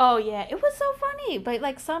school. Oh yeah, it was so funny, but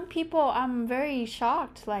like some people, I'm very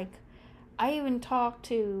shocked. Like, I even talked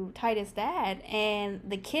to Titus' dad, and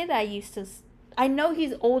the kid I know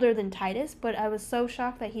he's older than Titus, but I was so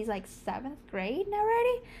shocked that he's like 7th grade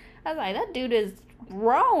already. I was like, that dude is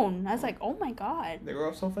grown. I was like, oh my god. They grow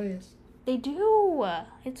up so fast. They do.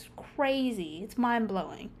 It's crazy. It's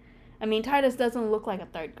mind-blowing. I mean, Titus doesn't look like a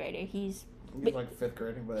 3rd grader. He's like a 5th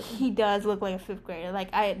grader, but... He does look like a 5th grader.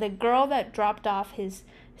 Like, the girl that dropped off his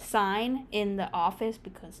sign in the office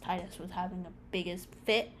because Titus was having the biggest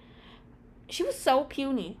fit, she was so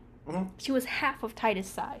puny. Mm-hmm. She was half of Titus'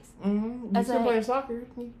 size. Mm-hmm. He's still playing soccer.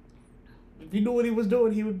 If you knew what he was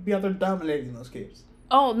doing, he would be out there dominating those kids.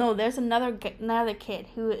 Oh, no, there's another kid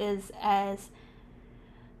who is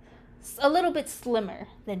a little bit slimmer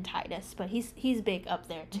than Titus, but he's big up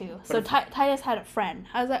there too. So Titus had a friend.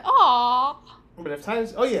 I was like, "Aw." But if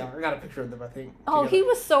Titus, oh yeah, I got a picture of them. I think. Oh, he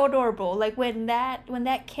was so adorable. Like when that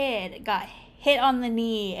kid got hit on the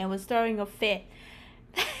knee and was throwing a fit.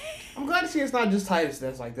 I'm glad to see it's not just Titus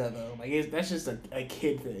that's like that though. Like that's just a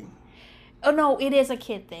kid thing. Oh no, it is a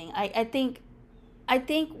kid thing. I think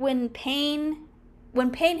when pain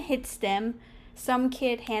hits them, some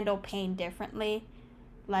kid handle pain differently.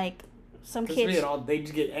 Like some kids, they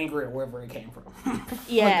just get angry at wherever it came from.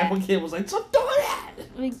 Yeah, like that one kid was like, "Stop doing that!"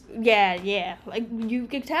 Like, yeah. Like you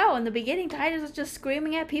could tell in the beginning, Titus was just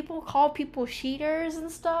screaming at people, called people cheaters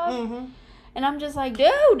and stuff. Mm-hmm. And I'm just like,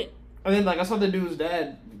 dude. And then I saw the dude's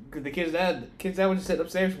dad, the kid's dad was just sitting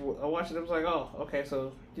upstairs watching. It was like, oh, okay,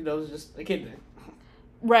 so it's just a kid thing.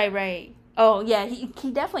 Right. Oh, yeah, he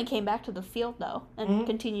definitely came back to the field, though, and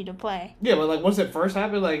continued to play. Yeah, but, once it first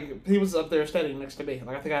happened, he was up there standing next to me.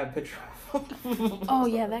 I think I have a picture of him. Oh,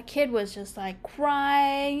 yeah, that kid was just,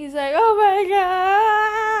 crying. He's like, oh, my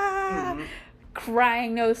God. Mm-hmm.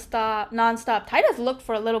 Crying nonstop. Titus looked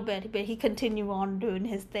for a little bit, but he continued on doing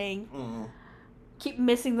his thing. Mm-hmm. Keep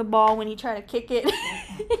missing the ball when he tried to kick it.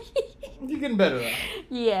 You're getting better, though.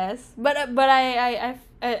 Yes, but I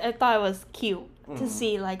thought it was cute. To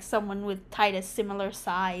see someone with Titus similar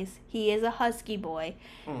size. He is a husky boy,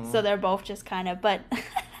 so they're both just kind of. But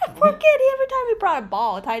poor kid, every time he brought a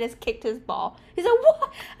ball, Titus kicked his ball. He's like,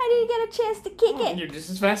 "What? I didn't get a chance to kick it." You're just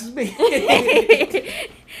as fast as me.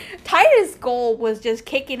 Titus' goal was just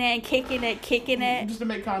kicking it. Just to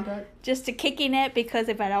make contact. Just to kicking it because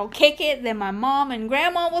if I don't kick it, then my mom and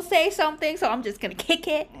grandma will say something. So I'm just gonna kick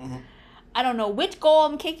it. Mm-hmm. I don't know which goal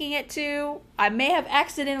I'm kicking it to. I may have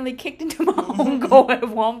accidentally kicked into my own goal at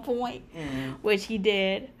one point, which he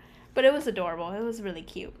did. But it was adorable. It was really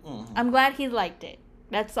cute. Mm-hmm. I'm glad he liked it.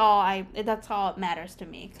 That's all it matters to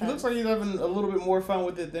me. It looks like he's having a little bit more fun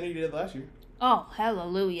with it than he did last year. Oh,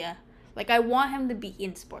 hallelujah. I want him to be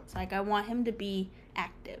in sports. I want him to be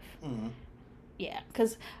active. Mm-hmm. Yeah,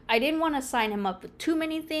 because I didn't want to sign him up with too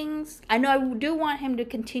many things. I know I do want him to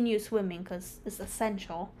continue swimming because it's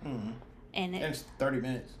essential. Mm-hmm. And it's 30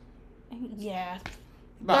 minutes. Yeah.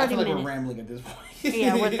 But I feel like we're rambling at this point.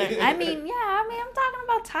 Yeah, I'm talking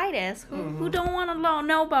about Titus. Who don't want to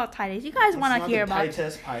know about Titus? You guys want to hear about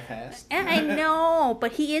Titus podcast. And I know,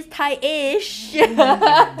 but he is Thai-ish.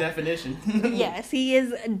 Definition. Yes, he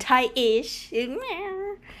is Thai-ish.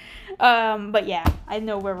 But yeah, I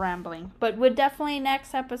know we're rambling. But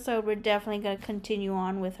next episode, we're definitely going to continue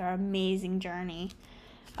on with our amazing journey.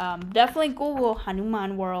 Definitely Google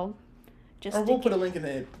Hanuman World. We'll put a link in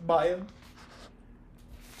the bio.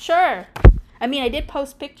 Sure. I mean, I did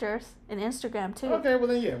post pictures in Instagram too. Okay, well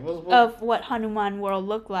then yeah. Of what Hanuman World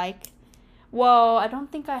looked like. Well, I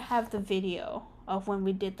don't think I have the video of when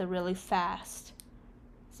we did the really fast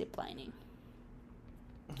ziplining.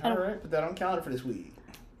 All right, put that on calendar for this week.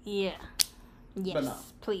 Yeah. Yes, no.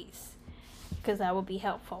 please. Because that will be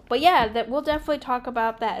helpful. But yeah, we'll definitely talk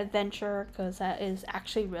about that adventure because that is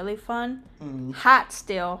actually really fun. Hot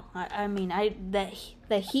still. I mean,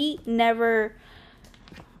 the heat never...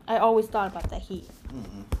 I always thought about the heat.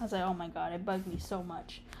 I was like, oh my god, it bugged me so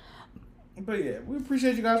much. But yeah, we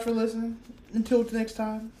appreciate you guys for listening. Until next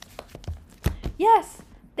time. Yes.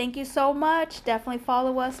 Thank you so much. Definitely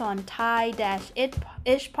follow us on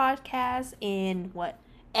Thai-ish podcast in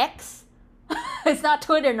X? It's not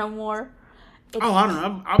Twitter no more. I don't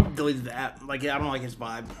know. I've deleted the app. Like, I don't like his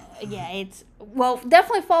vibe. Yeah,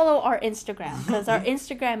 definitely follow our Instagram because our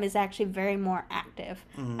Instagram is actually very more active.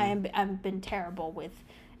 I've been terrible with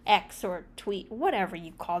X or tweet, whatever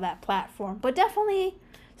you call that platform, but definitely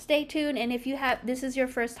stay tuned. And if this is your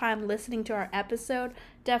first time listening to our episode,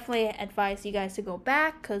 definitely advise you guys to go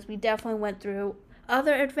back because we definitely went through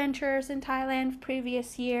other adventures in Thailand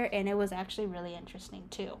previous year, and it was actually really interesting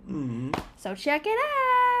too. So check it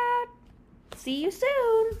out. See you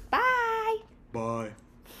soon. Bye. Bye.